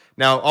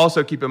 Now,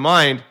 also keep in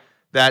mind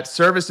that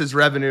services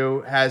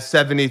revenue has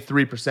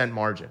 73%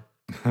 margin,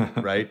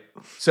 right?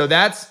 So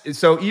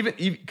even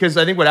because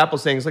I think what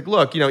Apple's saying is like,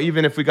 look,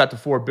 even if we got to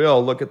 $4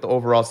 billion, look at the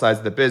overall size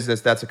of the business.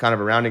 That's a kind of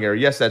a rounding error.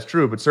 Yes, that's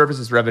true, but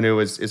services revenue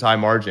is high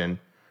margin,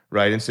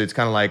 right? And so it's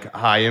kind of like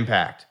high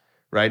impact,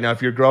 right? Now,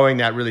 if you're growing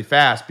that really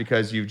fast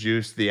because you've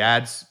juiced the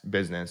ads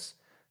business,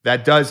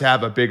 that does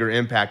have a bigger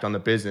impact on the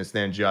business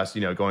than just,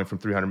 going from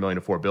 $300 million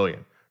to $4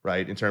 billion,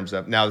 right? In terms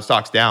of, now the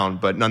stock's down,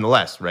 but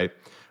nonetheless, right?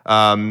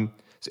 And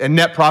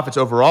net profits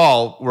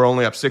overall were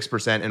only up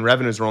 6%, and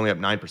revenues were only up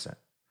 9%.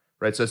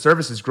 Right, so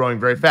services is growing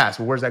very fast.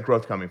 Well, where's that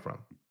growth coming from?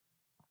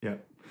 Yeah,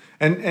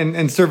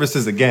 and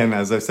services, again,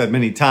 as I've said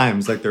many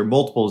times, like their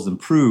multiples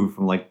improve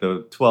from like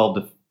the 12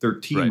 to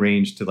 13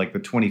 range to like the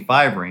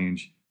 25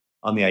 range,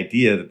 on the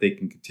idea that they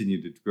can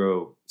continue to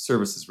grow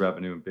services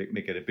revenue and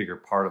make it a bigger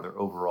part of their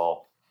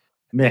overall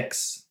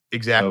mix.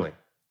 Exactly.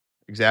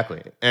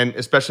 Exactly. And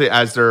especially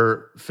as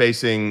they're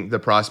facing the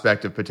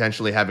prospect of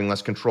potentially having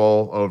less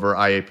control over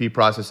IAP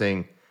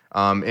processing,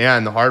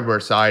 and the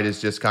hardware side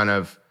is just kind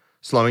of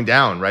slowing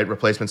down, right?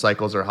 Replacement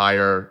cycles are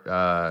higher,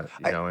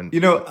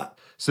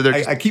 so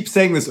I keep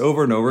saying this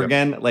over and over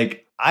again.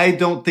 Like, I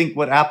don't think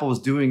what Apple is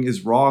doing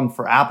is wrong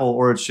for Apple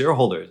or its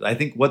shareholders. I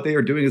think what they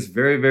are doing is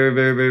very, very,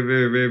 very, very,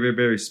 very, very, very,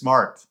 very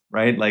smart,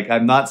 right? Like,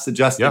 I'm not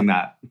suggesting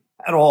that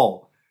at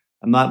all.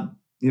 I'm not,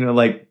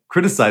 like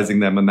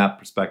criticizing them in that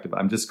perspective.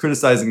 I'm just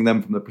criticizing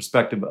them from the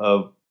perspective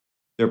of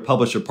their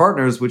publisher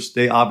partners, which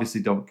they obviously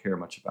don't care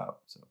much about.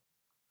 So,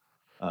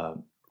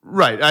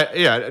 right.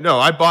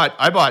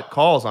 I bought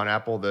calls on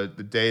Apple the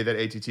day that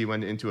ATT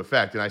went into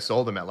effect, and I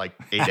sold them at like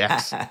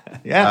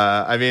 8x.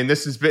 Yeah. I mean,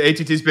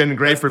 ATT's been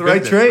great for the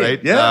business, trade.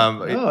 right?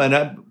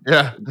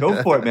 Yeah.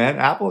 Go for it, man.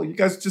 Apple, you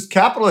guys are just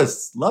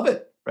capitalists. Love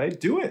it, right?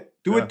 Do it.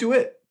 Do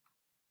it.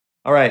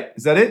 All right.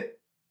 Is that it?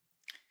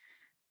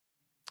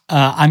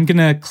 I'm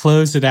gonna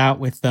close it out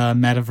with the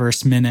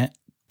Metaverse Minute,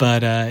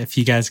 but if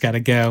you guys got to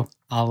go,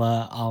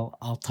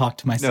 I'll talk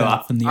to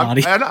myself in the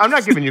audience. I'm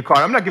not giving you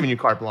carte. I'm not giving you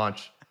carte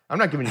blanche. I'm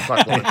not giving you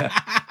carte blanche.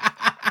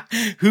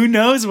 Who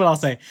knows what I'll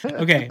say?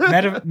 Okay,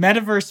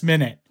 Metaverse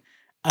Minute.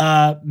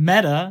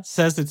 Meta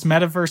says its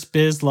Metaverse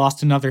biz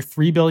lost another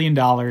 $3 billion,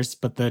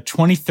 but the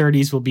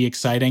 2030s will be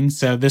exciting.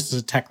 So this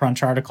is a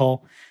TechCrunch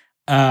article.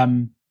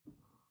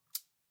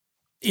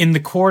 In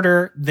the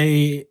quarter,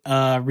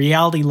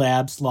 Reality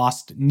Labs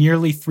lost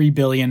nearly $3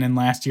 billion, and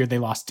last year they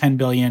lost $10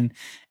 billion.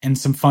 And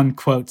some fun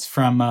quotes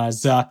from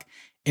Zuck.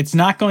 It's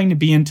not going to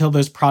be until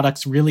those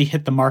products really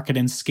hit the market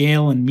and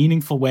scale in a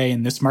meaningful way,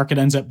 and this market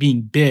ends up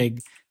being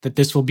big, that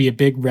this will be a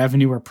big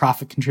revenue or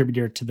profit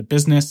contributor to the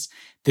business.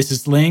 This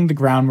is laying the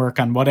groundwork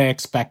on what I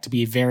expect to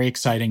be a very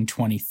exciting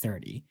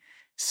 2030.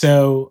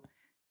 So,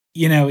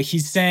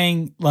 he's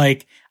saying,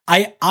 like,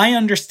 I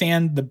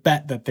understand the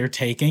bet that they're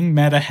taking.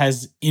 Meta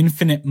has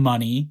infinite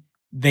money.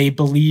 They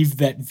believe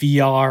that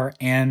VR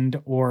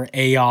and or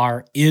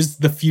AR is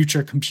the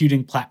future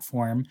computing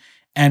platform.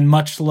 And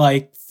much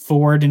like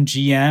Ford and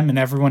GM and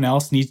everyone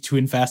else needs to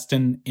invest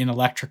in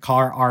electric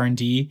car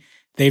R&D,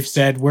 they've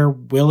said we're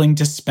willing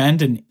to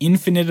spend an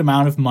infinite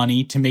amount of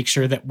money to make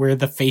sure that we're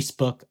the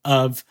Facebook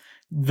of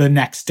the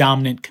next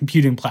dominant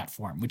computing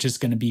platform, which is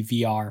going to be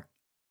VR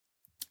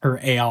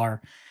or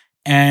AR.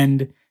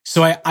 And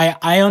so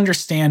I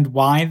understand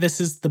why this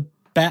is the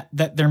bet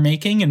that they're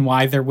making and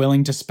why they're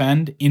willing to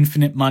spend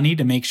infinite money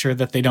to make sure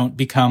that they don't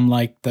become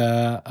like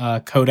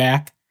the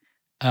Kodak,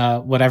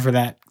 whatever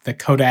the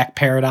Kodak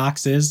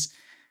paradox is.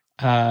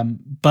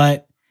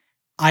 But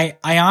I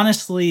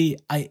honestly,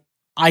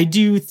 I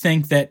do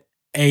think that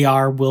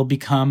AR will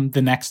become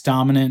the next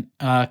dominant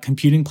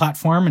computing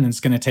platform, and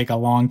it's going to take a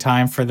long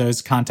time for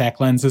those contact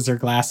lenses or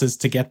glasses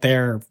to get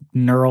there, or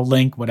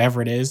Neuralink,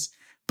 whatever it is.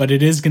 But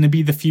it is going to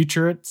be the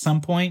future at some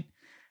point.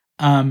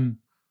 And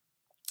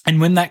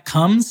when that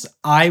comes,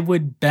 I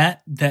would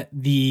bet that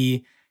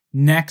the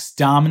next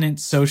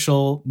dominant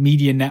social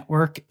media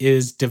network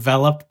is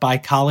developed by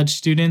college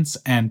students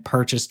and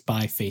purchased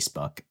by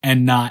Facebook,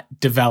 and not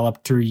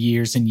developed through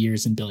years and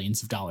years and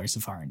billions of dollars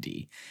of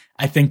R&D.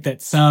 I think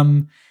that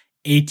some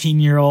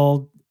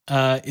 18-year-old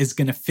is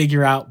going to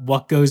figure out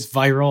what goes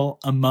viral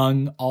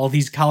among all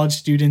these college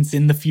students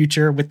in the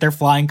future with their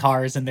flying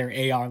cars and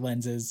their AR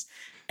lenses,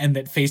 and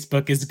that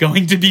Facebook is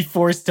going to be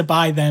forced to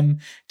buy them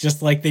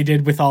just like they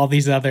did with all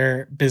these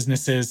other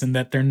businesses, and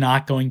that they're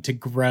not going to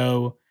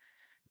grow,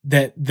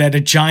 that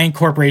a giant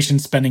corporation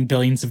spending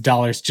billions of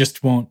dollars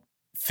just won't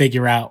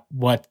figure out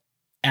what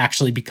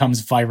actually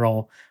becomes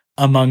viral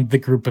among the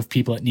group of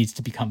people it needs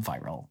to become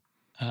viral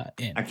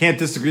in. I can't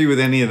disagree with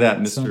any of that,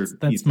 Mr. So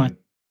that's my...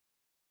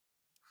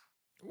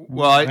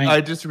 Well,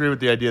 I disagree with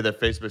the idea that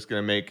Facebook's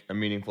going to make a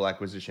meaningful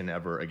acquisition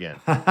ever again.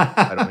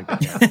 I don't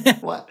think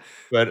that's what.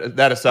 But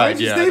that aside, Why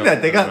did you say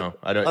that? They got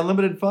I don't,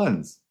 unlimited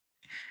funds.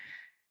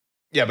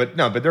 Yeah, but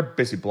they're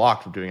basically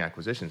blocked from doing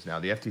acquisitions now.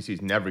 The FTC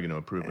is never going to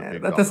approve a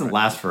big that doesn't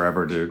last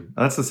forever, dude.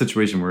 That's the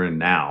situation we're in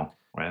now,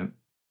 right?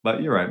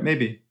 But you're right,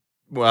 maybe.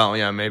 Well,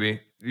 yeah,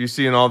 maybe. You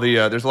see in all the,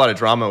 there's a lot of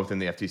drama within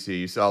the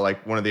FTC. You saw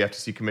like one of the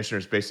FTC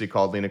commissioners basically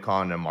called Lina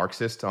Khan a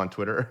Marxist on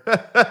Twitter.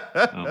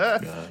 Oh, my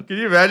God. Can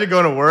you imagine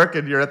going to work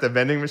and you're at the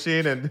vending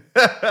machine and...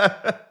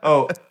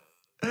 Oh,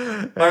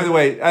 by the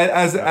way,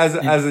 as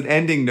an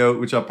ending note,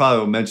 which I'll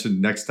probably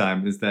mention next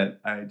time, is that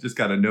I just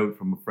got a note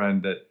from a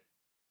friend that,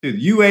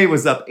 dude, UA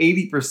was up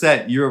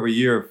 80% year over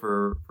year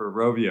for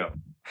Rovio.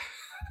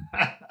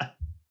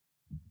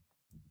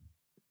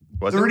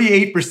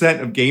 38%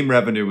 of game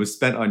revenue was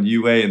spent on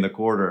UA in the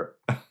quarter.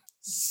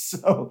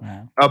 So,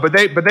 oh, but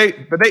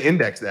they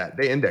index that.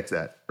 They index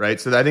that, right?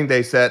 So I think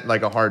they set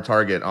like a hard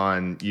target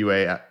on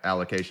UA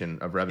allocation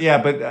of revenue.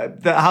 Yeah,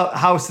 but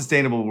how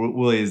sustainable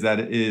really is that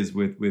is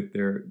with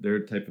their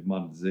type of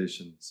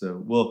monetization?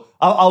 So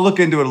I'll look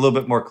into it a little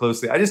bit more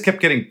closely. I just kept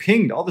getting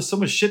pinged. There's so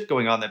much shit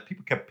going on that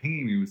people kept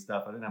pinging me with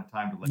stuff. I didn't have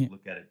time to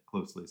look at it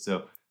closely.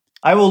 So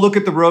I will look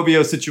at the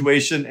Rovio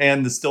situation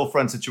and the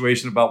Stillfront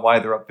situation about why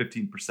they're up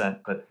 15%.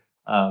 But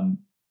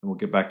we'll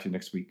get back to you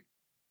next week.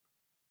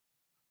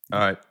 All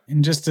right.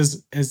 And just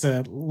as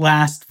a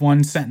last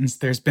one sentence,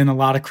 there's been a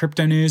lot of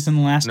crypto news in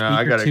the last week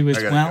or two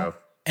as well. Go.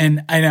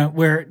 And I know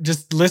we're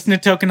just listening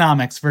to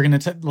tokenomics. We're going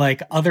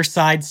to Other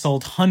Side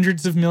sold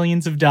hundreds of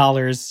millions of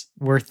dollars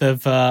worth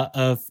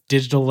of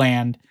digital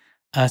land.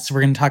 So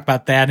we're going to talk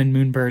about that and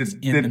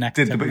Moonbirds in the next.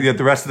 Did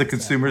the rest of the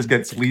consumers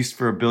get fleeced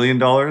for $1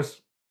 billion?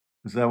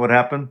 Is that what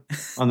happened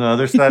on the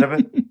other side of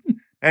it?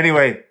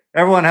 Anyway,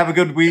 everyone have a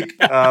good week.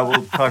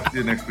 We'll talk to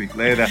you next week.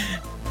 Later.